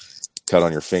little cut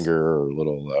on your finger or a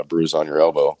little bruise on your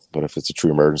elbow. But if it's a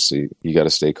true emergency, you got to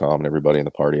stay calm, and everybody in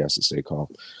the party has to stay calm.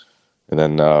 And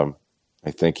then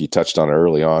I think you touched on it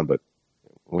early on, but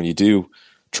when you do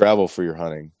travel for your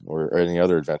hunting or any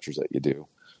other adventures that you do,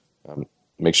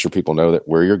 make sure people know that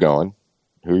where you're going,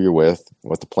 who you're with,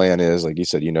 what the plan is. Like you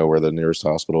said, you know where the nearest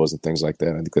hospital is and things like that.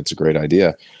 I think that's a great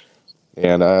idea.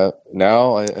 And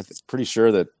now I'm pretty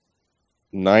sure that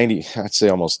I'd say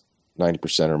almost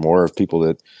 90% or more of people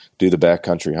that do the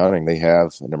backcountry hunting, they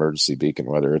have an emergency beacon,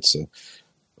 whether it's a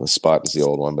Spot is the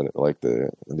old one, but like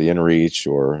the InReach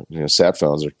or, sat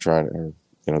phones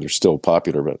they're still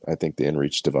popular, but I think the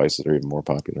InReach devices are even more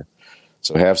popular.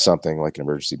 So have something like an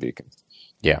emergency beacon.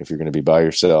 Yeah. If you're going to be by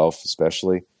yourself,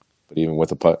 especially, but even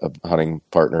with a hunting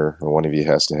partner, or one of you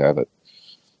has to have it.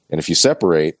 And if you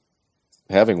separate,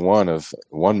 having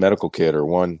one medical kit or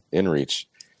one InReach,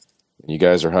 you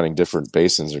guys are hunting different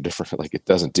basins or different, like it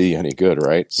doesn't do you any good,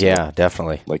 right? So, yeah,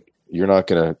 definitely. Like you're not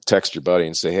going to text your buddy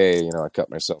and say, hey, I cut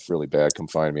myself really bad. Come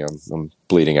find me. I'm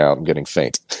bleeding out. I'm getting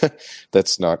faint.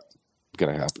 That's not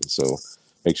going to happen. So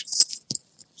if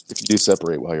you do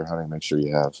separate while you're hunting, make sure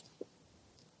you have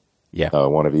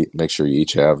one of each. Make sure you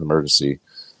each have emergency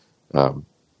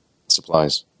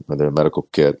supplies, whether a medical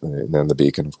kit and then the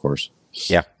beacon, of course.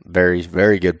 Yeah, very,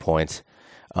 very good points.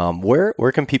 Where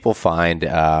can people find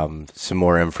some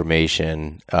more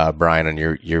information, Brian, on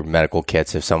your medical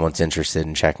kits if someone's interested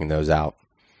in checking those out?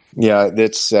 Yeah,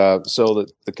 that's so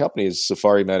the company is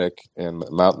Safari Medic and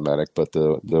Mountain Medic, but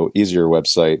the easier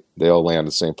website, they all land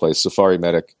the same place,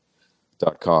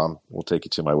 safarimedic.com will take you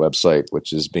to my website,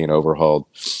 which is being overhauled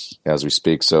as we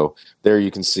speak. So there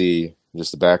you can see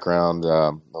just the background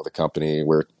of the company,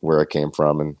 where I came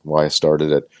from and why I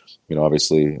started it.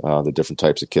 Obviously the different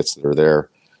types of kits that are there.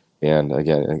 And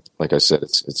again, like I said,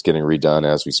 it's getting redone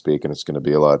as we speak, and it's going to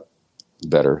be a lot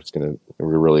better.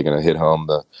 We're really going to hit home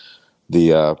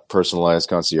the personalized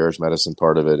concierge medicine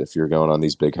part of it. If you're going on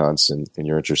these big hunts and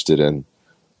you're interested in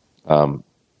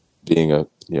being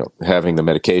having the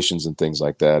medications and things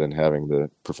like that, and having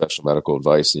the professional medical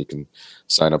advice, you can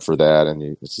sign up for that.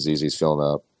 And it's as easy as filling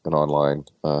out an online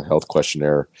health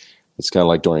questionnaire. It's kind of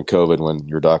like during COVID when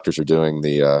your doctors are doing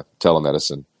the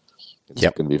telemedicine. It's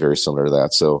going to be very similar to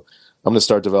that. So I'm going to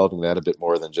start developing that a bit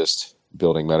more than just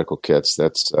building medical kits.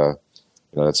 That's the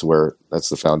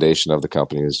foundation of the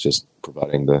company, is just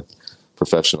providing the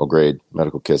professional grade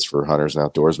medical kits for hunters and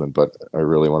outdoorsmen. But I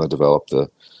really want to develop the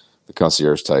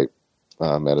concierge type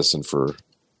medicine for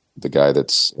the guy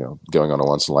that's going on a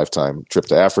once in a lifetime trip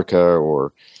to Africa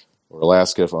or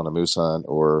Alaska on a moose hunt,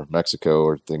 or Mexico,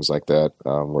 or things like that,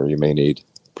 where you may need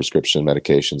prescription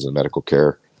medications and medical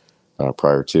care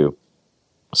prior to.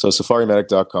 So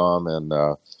safarimedic.com,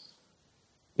 and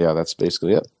that's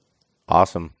basically it.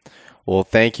 Awesome. Well,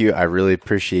 thank you. I really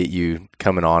appreciate you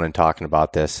coming on and talking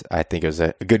about this. I think it was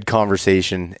a good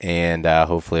conversation, and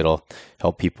hopefully it'll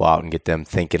help people out and get them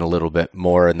thinking a little bit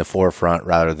more in the forefront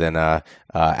rather than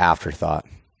afterthought.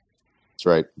 That's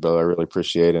right, Bill. I really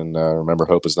appreciate it. And remember,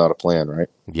 hope is not a plan, right?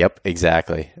 Yep,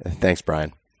 exactly. Thanks,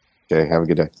 Brian. Okay, have a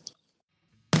good day.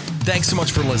 Thanks so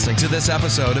much for listening to this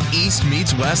episode of East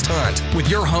Meets West Hunt with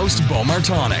your host, Bo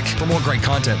Martonic. For more great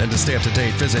content and to stay up to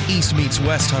date, visit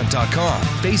eastmeetswesthunt.com,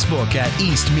 Facebook at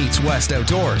East Meets West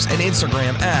Outdoors, and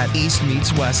Instagram at East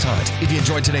Meets West Hunt. If you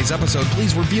enjoyed today's episode,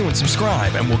 please review and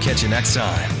subscribe, and we'll catch you next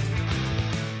time.